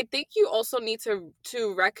 but I think you also need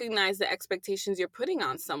to recognize the expectations you're putting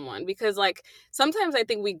on someone, because like sometimes I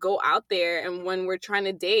think we go out there and when we're trying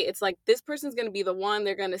to date, it's like, this person's going to be the one,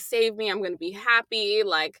 they're going to save me, I'm going to be happy,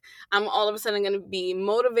 like I'm all of a sudden going to be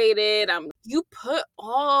motivated. You put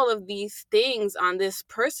all of these things on this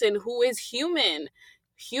person who is human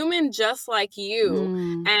just like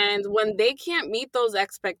you. And when they can't meet those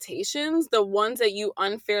expectations, the ones that you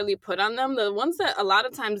unfairly put on them, the ones that a lot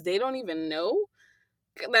of times they don't even know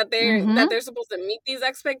that they're supposed to meet these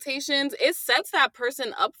expectations, it sets that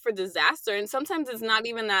person up for disaster. And sometimes it's not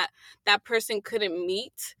even that person couldn't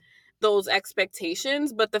meet those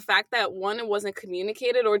expectations, but the fact that one, it wasn't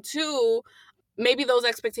communicated, or two, maybe those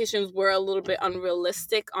expectations were a little bit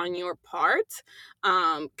unrealistic on your part,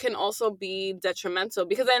 can also be detrimental.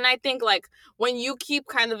 Because then I think, like, when you keep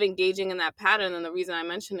kind of engaging in that pattern, and the reason I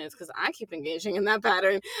mention it is because I keep engaging in that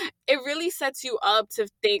pattern, it really sets you up to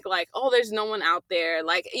think like, oh, there's no one out there.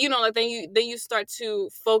 Like, you know, like then you start to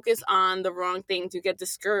focus on the wrong things. You get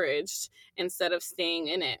discouraged instead of staying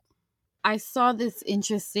in it. I saw this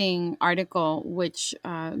interesting article which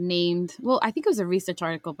named, well, I think it was a research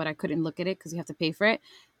article, but I couldn't look at it because you have to pay for it.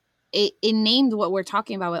 It named what we're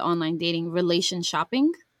talking about with online dating relation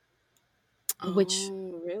shopping, which,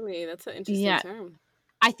 Oh, really? That's an interesting yeah, term.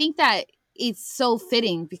 I think that it's so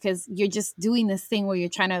fitting because you're just doing this thing where you're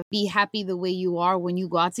trying to be happy the way you are when you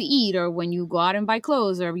go out to eat or when you go out and buy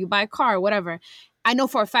clothes or you buy a car, whatever. I know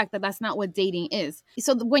for a fact that that's not what dating is.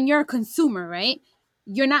 So when you're a consumer, right,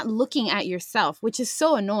 you're not looking at yourself, which is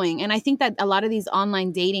so annoying. And I think that a lot of these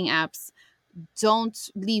online dating apps don't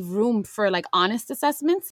leave room for like honest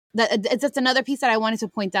assessments. That's another piece that I wanted to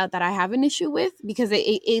point out that I have an issue with because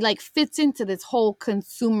it like fits into this whole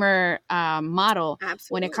consumer model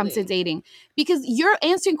when it comes to Absolutely. dating, because you're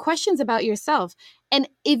answering questions about yourself. And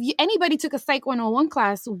if anybody took a Psych 101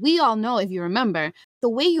 class, we all know, if you remember, the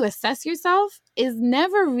way you assess yourself is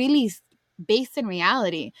never really based in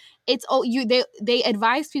reality. It's they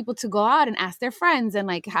advise people to go out and ask their friends and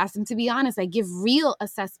like ask them to be honest, like give real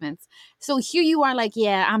assessments. So here you are like,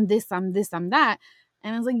 yeah, I'm this, I'm this, I'm that.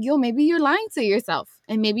 And I was like, yo, maybe you're lying to yourself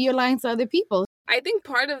and maybe you're lying to other people. I think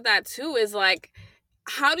part of that too is like,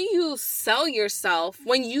 how do you sell yourself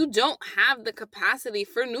when you don't have the capacity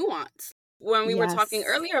for nuance? When we were talking Yes.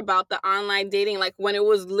 earlier about the online dating, like when it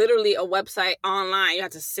was literally a website online, you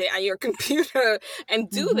had to sit at your computer and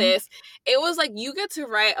do Mm-hmm. this. It was like you get to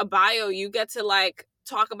write a bio, you get to like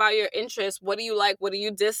talk about your interests. What do you like? What do you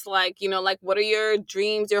dislike? You know, like what are your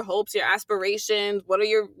dreams, your hopes, your aspirations? What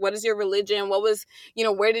is your religion? What was, you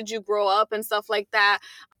know, where did you grow up and stuff like that?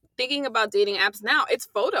 Thinking about dating apps now, it's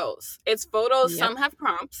photos. It's photos. Yep. Some have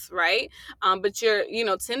prompts, right? But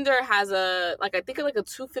Tinder has I think like a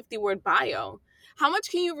 250-word bio. How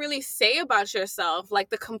much can you really say about yourself, like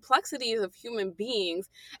the complexities of human beings,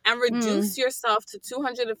 and Mm. reduce yourself to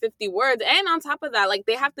 250 words? And on top of that, like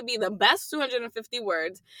they have to be the best 250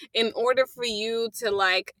 words in order for you to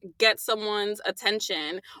like get someone's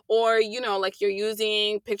attention, or like you're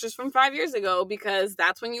using pictures from 5 years ago because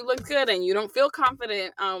that's when you look good and you don't feel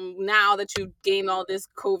confident now that you've gained all this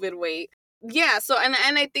COVID weight. Yeah, so and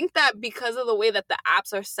I think that because of the way that the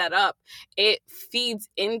apps are set up, it feeds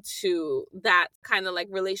into that kind of like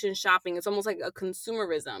relation shopping. It's almost like a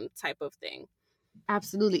consumerism type of thing.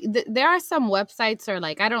 Absolutely. There are some websites or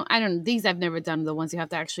like I don't these I've never done, the ones you have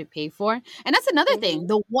to actually pay for. And that's another thing. Mm-hmm.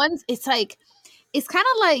 The ones it's like it's kind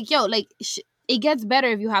of like, yo, like it gets better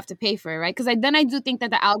if you have to pay for it, right? Because then I do think that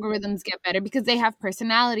the algorithms get better because they have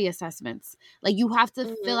personality assessments. Like you have to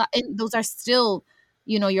fill Mm-hmm. out, and those are still,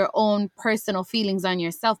 your own personal feelings on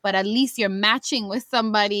yourself, but at least you're matching with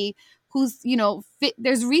somebody who's, fit.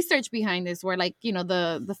 There's research behind this where like,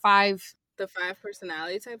 the five, The five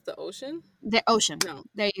personality types, the ocean? the ocean. No.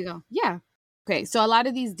 There you go. Yeah. Okay. So a lot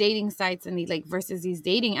of these dating sites and the like versus these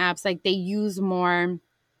dating apps, like they use more,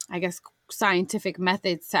 I guess, scientific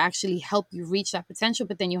methods to actually help you reach that potential,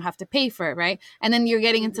 but then you have to pay for it, right? And then you're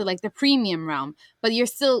getting into Mm-hmm. like the premium realm, but you're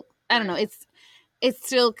still, I don't know, Right. it's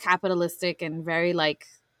still capitalistic and very like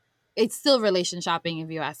it's still relation shopping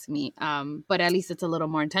if you ask me. But at least it's a little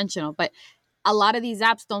more intentional. But a lot of these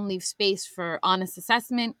apps don't leave space for honest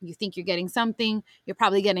assessment. You think you're getting something, you're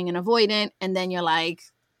probably getting an avoidant, and then you're like,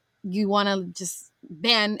 you want to just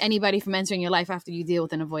ban anybody from entering your life after you deal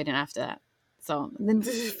with an avoidant after that. So then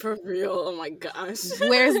For real. Oh my gosh.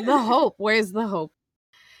 where's the hope? Where's the hope?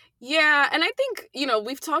 Yeah, and I think,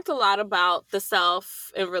 we've talked a lot about the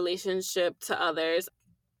self in relationship to others.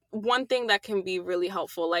 One thing that can be really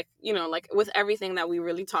helpful, like, like with everything that we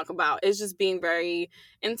really talk about, is just being very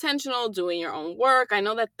intentional, doing your own work. I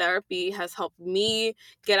know that therapy has helped me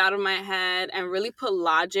get out of my head and really put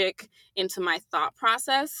logic into my thought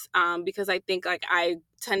process, because I think like I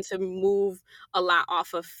tend to move a lot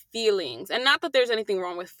off of feelings. And not that there's anything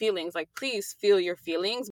wrong with feelings, like please feel your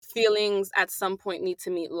feelings. Feelings at some point need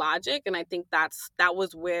to meet logic, and I think that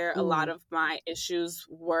was where a lot Ooh. of my issues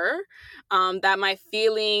were, that my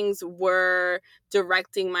feelings were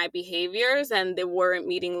directing my behaviors and they weren't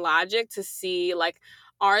meeting logic to see like,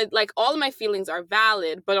 are like all of my feelings are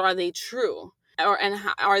valid, but are they true?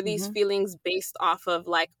 Are these Mm-hmm. feelings based off of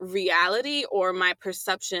like reality or my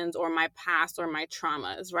perceptions or my past or my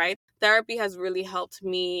traumas, right? Therapy has really helped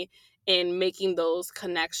me in making those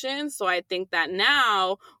connections. So I think that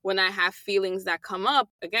now when I have feelings that come up,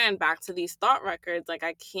 again, back to these thought records, like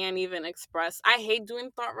I can't even express. I hate doing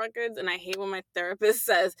thought records, and I hate when my therapist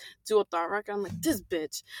says, do a thought record. I'm like, this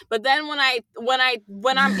bitch. But then when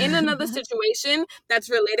I'm in another situation that's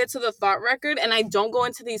related to the thought record and I don't go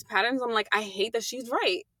into these patterns, I'm like, I hate that she's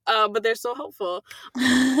right. But they're so helpful.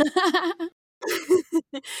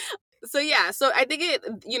 So yeah, so I think it,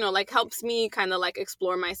 like helps me kind of like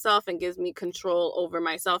explore myself and gives me control over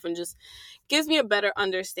myself and just gives me a better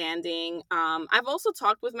understanding. I've also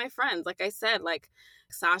talked with my friends, like I said, like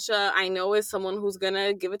Sasha, I know is someone who's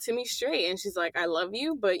gonna give it to me straight, and she's like, I love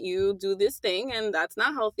you, but you do this thing and that's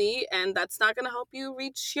not healthy and that's not gonna help you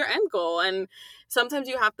reach your end goal. And sometimes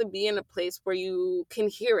you have to be in a place where you can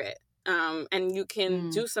hear it, and you can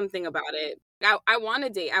do something about it. I want to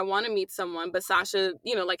date. I want to meet someone. But Sasha,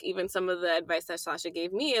 like even some of the advice that Sasha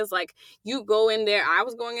gave me is like, you go in there. I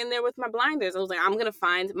was going in there with my blinders. I was like, I'm going to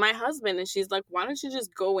find my husband. And she's like, why don't you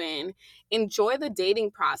just go in, enjoy the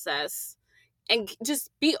dating process, and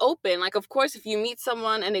just be open. Like, of course, if you meet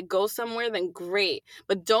someone and it goes somewhere, then great.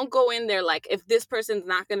 But don't go in there like, if this person's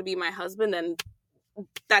not going to be my husband, then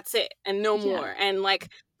that's it and no more. And like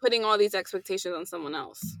putting all these expectations on someone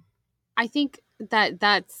else. I think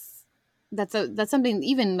that's something,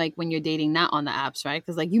 even like when you're dating, not on the apps, right?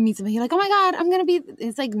 Because like you meet somebody, you're like, oh my God, I'm gonna be.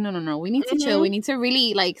 It's like, no. We need to chill. We need to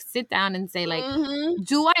really like sit down and say like,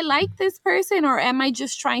 do I like this person, or am I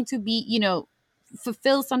just trying to be,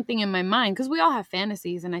 fulfill something in my mind? Because we all have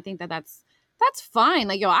fantasies, and I think that's fine.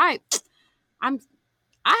 Like, yo, I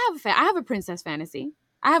have a princess fantasy.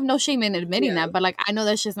 I have no shame in admitting that, but like I know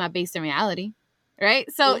that's just not based in reality, right?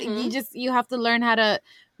 So you have to learn how to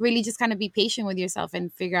really just kind of be patient with yourself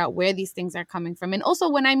and figure out where these things are coming from. And also,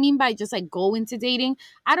 when I mean by just like go into dating,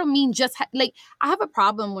 I don't mean just like, I have a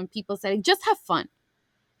problem when people say like, just have fun.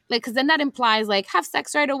 Like, because then that implies like have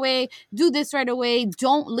sex right away, do this right away,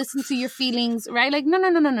 don't listen to your feelings, right? Like, no.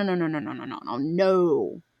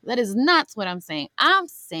 That is not what I'm saying. I'm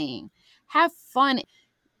saying have fun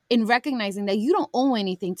in recognizing that you don't owe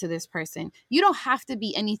anything to this person. You don't have to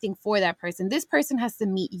be anything for that person. This person has to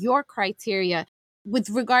meet your criteria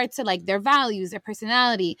with regard to like their values, their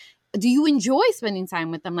personality. Do you enjoy spending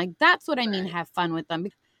time with them? Like, that's what I mean, have fun with them,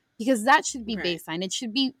 because that should be baseline.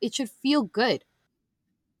 It should feel good.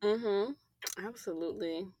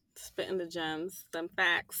 Absolutely. Spitting the gems, them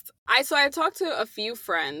facts. I talked to a few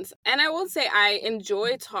friends, and I will say I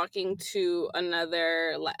enjoy talking to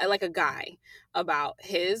another, like a guy, about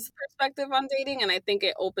his perspective on dating. And I think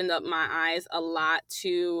it opened up my eyes a lot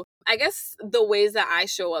to, I guess, the ways that I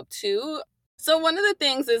show up too. So one of the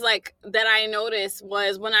things is like that I noticed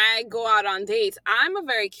was when I go out on dates, I'm a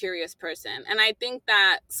very curious person. And I think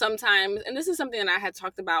that sometimes, and this is something that I had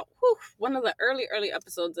talked about, one of the early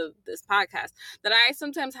episodes of this podcast, that I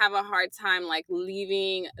sometimes have a hard time like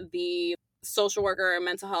leaving the social worker or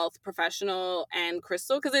mental health professional and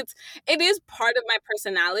Crystal, because it is part of my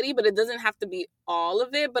personality, but it doesn't have to be all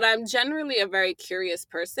of it. But I'm generally a very curious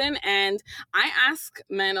person, and I ask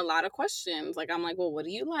men a lot of questions. Like, I'm like, well, what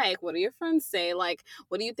do you like? What do your friends say? Like,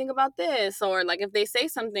 what do you think about this? Or like, if they say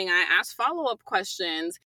something, I ask follow-up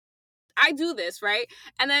questions. I do this, right?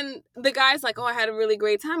 And then the guy's like, oh, I had a really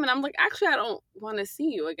great time. And I'm like, actually, I don't want to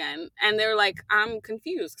see you again. And they're like, I'm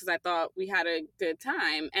confused because I thought we had a good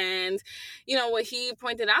time. And, what he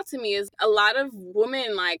pointed out to me is a lot of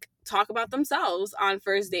women like talk about themselves on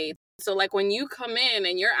first dates. So like when you come in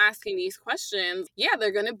and you're asking these questions,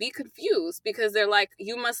 they're going to be confused because they're like,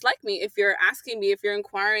 you must like me if you're asking me, if you're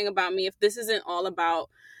inquiring about me, if this isn't all about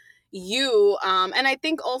you. And I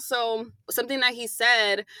think also something that he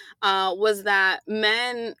said was that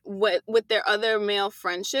men with their other male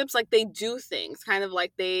friendships, like they do things kind of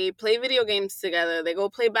like they play video games together, they go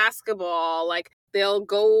play basketball, like they'll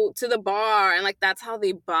go to the bar, and like that's how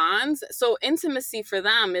they bond. So intimacy for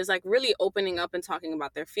them is like really opening up and talking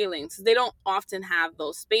about their feelings. They don't often have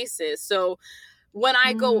those spaces. So when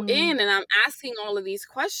I go in and I'm asking all of these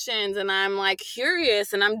questions and I'm like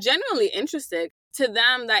curious and I'm genuinely interested, to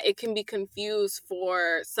them that it can be confused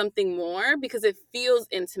for something more because it feels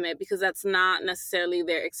intimate, because that's not necessarily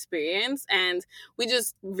their experience. And we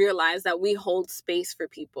just realize that we hold space for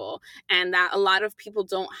people, and that a lot of people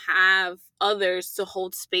don't have others to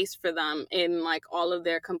hold space for them in like all of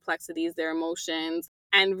their complexities, their emotions,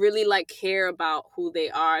 and really like care about who they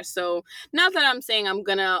are. So not that I'm saying I'm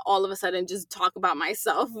gonna all of a sudden just talk about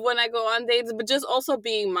myself when I go on dates, but just also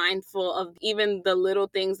being mindful of even the little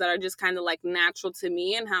things that are just kind of like natural to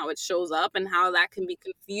me and how it shows up and how that can be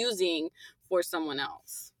confusing for someone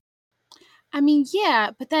else. I mean, yeah,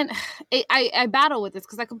 but then I battle with this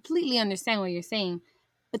because I completely understand what you're saying.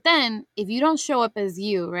 But then if you don't show up as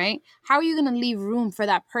you, right, how are you going to leave room for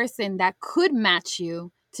that person that could match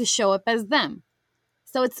you to show up as them?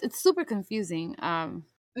 So it's super confusing.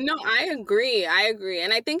 No, I agree. I agree.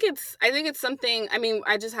 And I think it's something, I mean,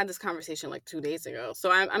 I just had this conversation like 2 days ago. So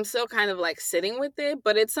I'm still kind of like sitting with it,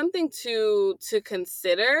 but it's something to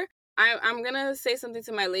consider. I'm gonna say something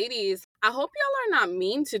to my ladies. I hope y'all are not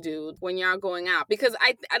mean to dudes when y'all going out, because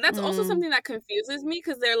that's also Mm, something that confuses me,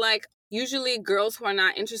 because they're like, usually girls who are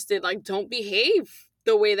not interested like don't behave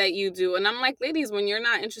the way that you do. And I'm like, ladies, when you're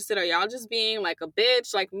not interested, are y'all just being like a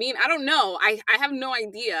bitch, like mean? I don't know. I have no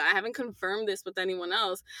idea. I haven't confirmed this with anyone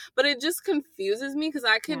else, but it just confuses me, because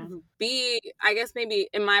I yeah. could be, I guess maybe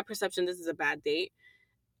in my perception, this is a bad date,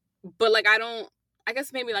 but like I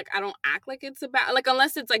guess maybe like I don't act like it's a bad, like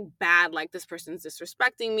unless it's like bad, like this person's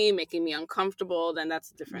disrespecting me, making me uncomfortable, then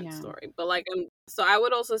that's a different Yeah. story. But like, so I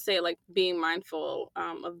would also say like being mindful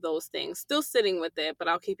of those things, still sitting with it, but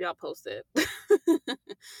I'll keep y'all posted.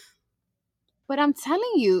 But I'm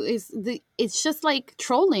telling you, it's just like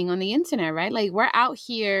trolling on the internet, right? Like we're out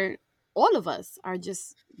here, all of us are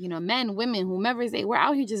just, men, women, whomever is it, we're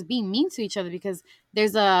out here just being mean to each other because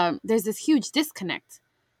there's this huge disconnect.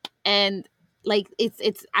 And like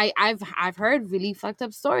I've heard really fucked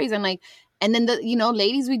up stories, and like, and then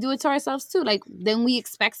ladies, we do it to ourselves too. Like then we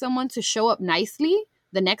expect someone to show up nicely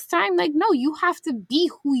the next time. Like, no, you have to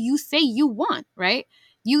be who you say you want, right?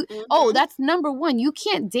 Oh, Hmm. that's number one. You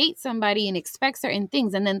can't date somebody and expect certain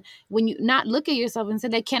things, and then when you not look at yourself and say,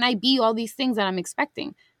 like, can I be all these things that I'm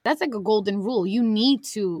expecting? That's like a golden rule. You need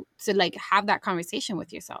to like have that conversation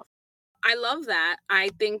with yourself. I love that. I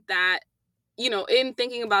think that, in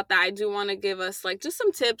thinking about that, I do want to give us like just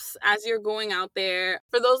some tips as you're going out there.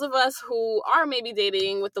 For those of us who are maybe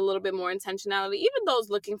dating with a little bit more intentionality, even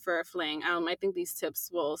those looking for a fling, I think these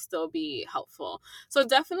tips will still be helpful. So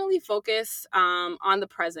definitely focus on the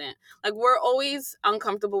present. Like, we're always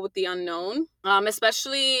uncomfortable with the unknown,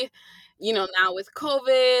 especially, now with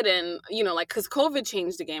COVID, and, like, because COVID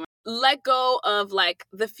changed the game. Let go of like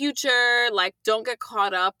the future, like don't get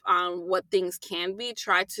caught up on what things can be.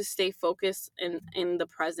 Try to stay focused in the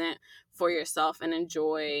present for yourself, and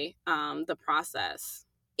enjoy the process,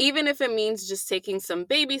 even if it means just taking some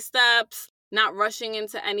baby steps, not rushing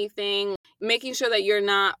into anything, making sure that you're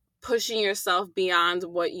not pushing yourself beyond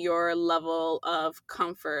what your level of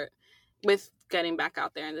comfort with getting back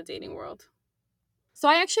out there in the dating world. So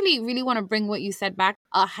I actually really want to bring what you said back.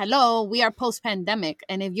 Hello, we are post-pandemic,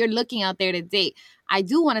 and if you're looking out there to date, I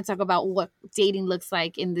do want to talk about what dating looks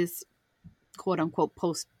like in this quote unquote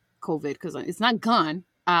post-COVID, because it's not gone,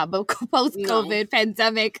 but No. post-COVID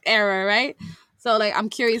pandemic era, right? So like, I'm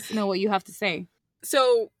curious to know what you have to say.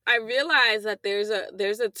 So I realize that there's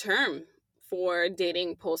a term for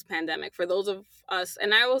dating post pandemic for those of us,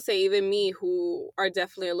 and I will say even me, who are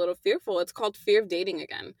definitely a little fearful. It's called fear of dating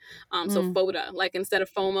again. So Mm. FODA, like instead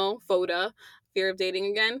of FOMO, FODA, fear of dating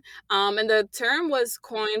again. And the term was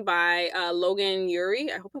coined by Logan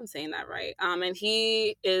Ury. I hope I'm saying that right. And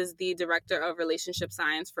he is the director of relationship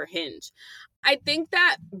science for Hinge. I think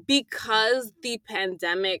that because the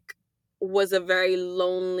pandemic was a very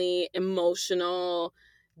lonely, emotional,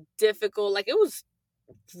 difficult, like it was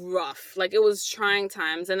rough, like it was trying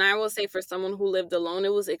times. And I will say, for someone who lived alone,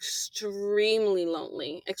 it was extremely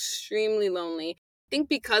lonely, extremely lonely. I think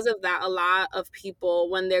because of that, a lot of people,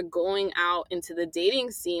 when they're going out into the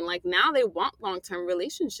dating scene, like now they want long-term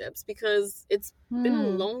relationships, because it's been a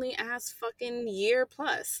Hmm. lonely ass fucking year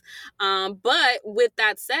plus. But with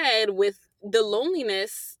that said, with the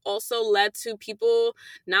loneliness also led to people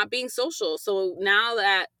not being social. So now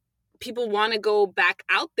that people want to go back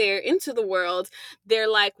out there into the world, they're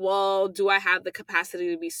like, well, do I have the capacity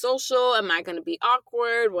to be social? Am I going to be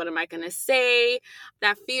awkward? What am I going to say?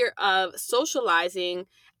 That fear of socializing,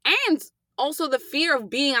 and also the fear of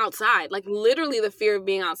being outside, like literally the fear of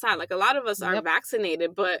being outside. Like, a lot of us are Yep.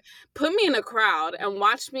 vaccinated, but put me in a crowd and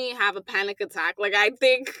watch me have a panic attack. Like, I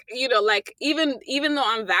think, like even though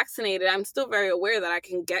I'm vaccinated, I'm still very aware that I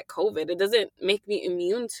can get COVID. It doesn't make me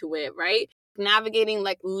immune to it, right? Navigating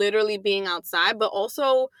like literally being outside, but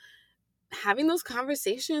also having those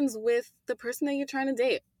conversations with the person that you're trying to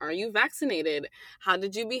date. Are you vaccinated? How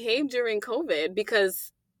did you behave during COVID?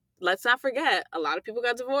 Because let's not forget, a lot of people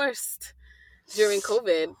got divorced during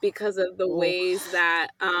COVID because of the Oh. ways that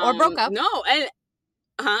Or broke up. no, and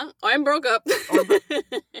I'm broke up. Or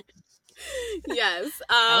Yes.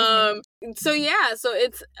 that was me. So yeah, so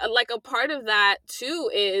it's like a part of that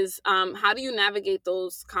too is how do you navigate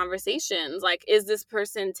those conversations? Like, is this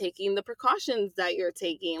person taking the precautions that you're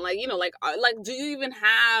taking? Like, like do you even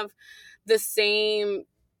have the same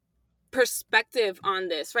perspective on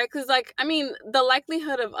this, right? Because, like, I mean, the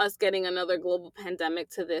likelihood of us getting another global pandemic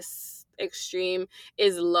to this extreme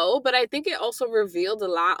is low, but I think it also revealed a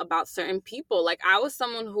lot about certain people. Like, I was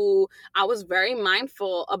someone who I was very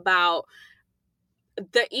mindful about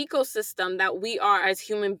the ecosystem that we are as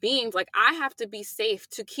human beings. Like, I have to be safe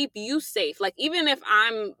to keep you safe. Like, even if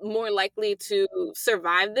I'm more likely to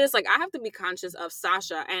survive this, like, I have to be conscious of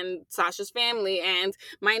Sasha and Sasha's family and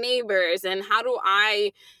my neighbors, and how do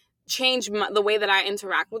I change the way that I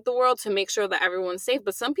interact with the world to make sure that everyone's safe.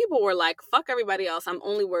 But some people were like, fuck everybody else, I'm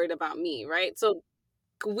only worried about me, right? So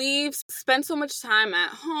we've spent so much time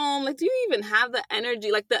at home. Like, do you even have the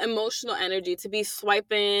energy, like the emotional energy, to be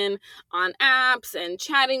swiping on apps and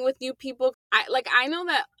chatting with you people? I know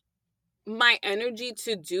that my energy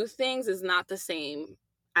to do things is not the same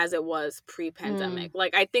as it was pre-pandemic.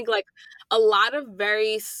 Like, I think like a lot of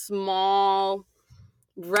very small,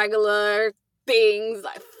 regular things,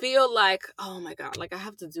 I feel like, oh my God, like I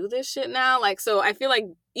have to do this shit now. Like, so I feel like,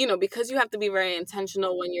 you know, because you have to be very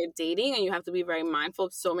intentional when you're dating and you have to be very mindful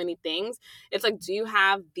of so many things, it's like, do you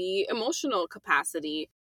have the emotional capacity?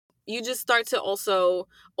 You just start to also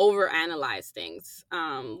overanalyze things.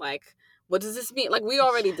 Like, what does this mean? Like, we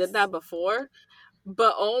already did that before.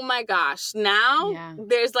 But oh my gosh, now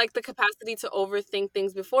there's like the capacity to overthink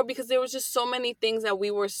things before, because there was just so many things that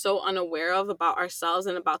we were so unaware of about ourselves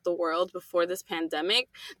and about the world before this pandemic,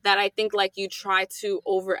 that I think like you try to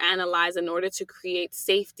overanalyze in order to create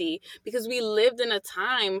safety, because we lived in a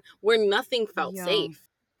time where nothing felt safe.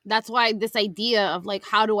 That's why this idea of like,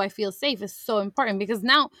 how do I feel safe is so important, because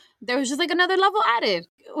now there's just like another level added.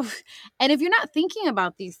 And if you're not thinking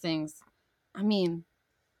about these things, I mean,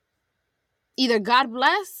 either God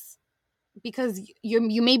bless because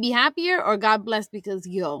you may be happier, or God bless because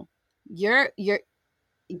you're blessing.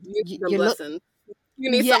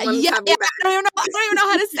 You need someone to have your back. I don't even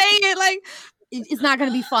know how to say it. Like, it's not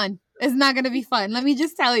gonna be fun. It's not gonna be fun. Let me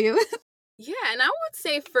just tell you. Yeah, and I would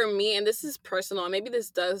say for me, and this is personal, and maybe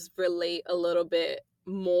this does relate a little bit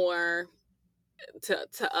more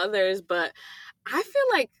to others, but I feel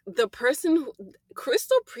like the person who,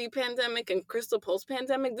 Crystal pre-pandemic and Crystal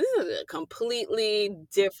post-pandemic, this is a completely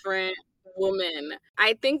different woman.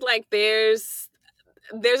 I think like there's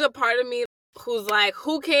a part of me who's like,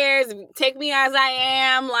 who cares? Take me as I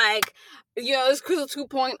am. Like, you know, it's Crystal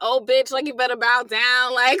 2.0, bitch. Like, you better bow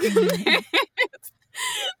down. Like,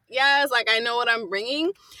 yes, like I know what I'm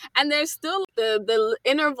bringing. And there's still the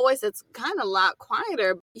inner voice that's kind of a lot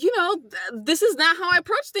quieter. You know, this is not how I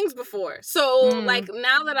approached things before. So like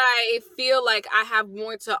now that I feel like I have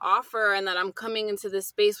more to offer and that I'm coming into this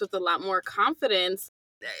space with a lot more confidence,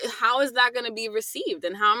 how is that going to be received?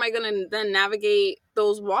 And how am I going to then navigate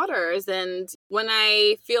those waters? And when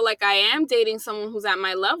I feel like I am dating someone who's at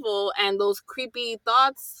my level, and those creepy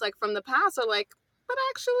thoughts like from the past are like, but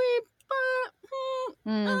actually,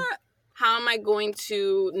 how am I going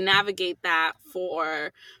to navigate that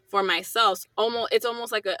for myself? It's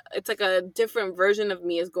almost like a different version of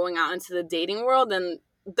me is going out into the dating world, and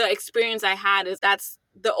the experience I had is that's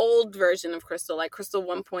the old version of Crystal, like Crystal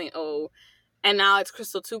 1.0, and now it's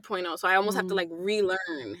Crystal 2.0. So I almost have to like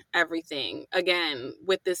relearn everything again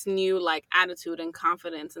with this new like attitude and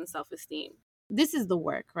confidence and self-esteem. This is the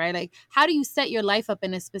work, right? Like, how do you set your life up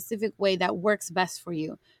in a specific way that works best for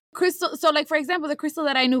you? Crystal, so like, for example, the Crystal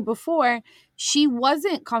that I knew before, she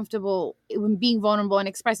wasn't comfortable in being vulnerable and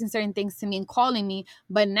expressing certain things to me and calling me.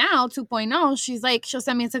 But now 2.0, she's like, she'll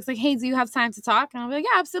send me a text like, hey, do you have time to talk? And I'll be like,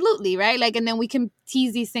 yeah, absolutely. Right. Like, and then we can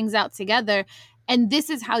tease these things out together. And this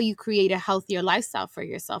is how you create a healthier lifestyle for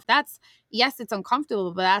yourself. Yes, it's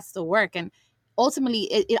uncomfortable, but that's the work. And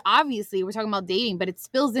ultimately, it obviously, we're talking about dating, but it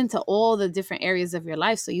spills into all the different areas of your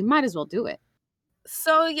life. So you might as well do it.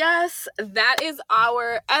 So yes, that is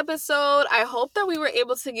our episode. I hope that we were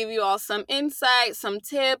able to give you all some insight, some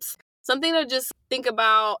tips, something to just think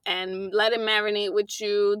about and let it marinate with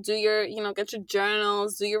you. Do your, get your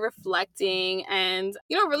journals, do your reflecting, and,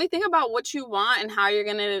 really think about what you want and how you're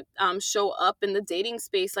going to show up in the dating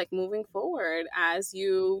space, like moving forward as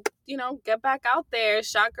you, get back out there.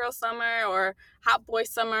 Shot girl summer or hot boy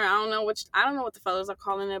summer. I don't know what the fellas are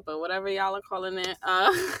calling it, but whatever y'all are calling it,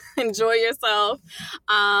 enjoy yourself.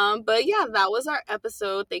 But yeah, that was our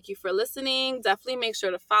episode. Thank you for listening. Definitely make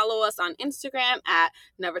sure to follow us on Instagram at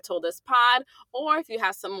NeverToldUsPod. Or if you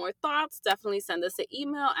have some more thoughts, definitely send us an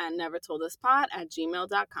email at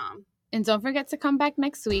nevertolduspod@gmail.com. And don't forget to come back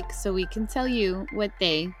next week so we can tell you what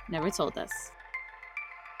they never told us.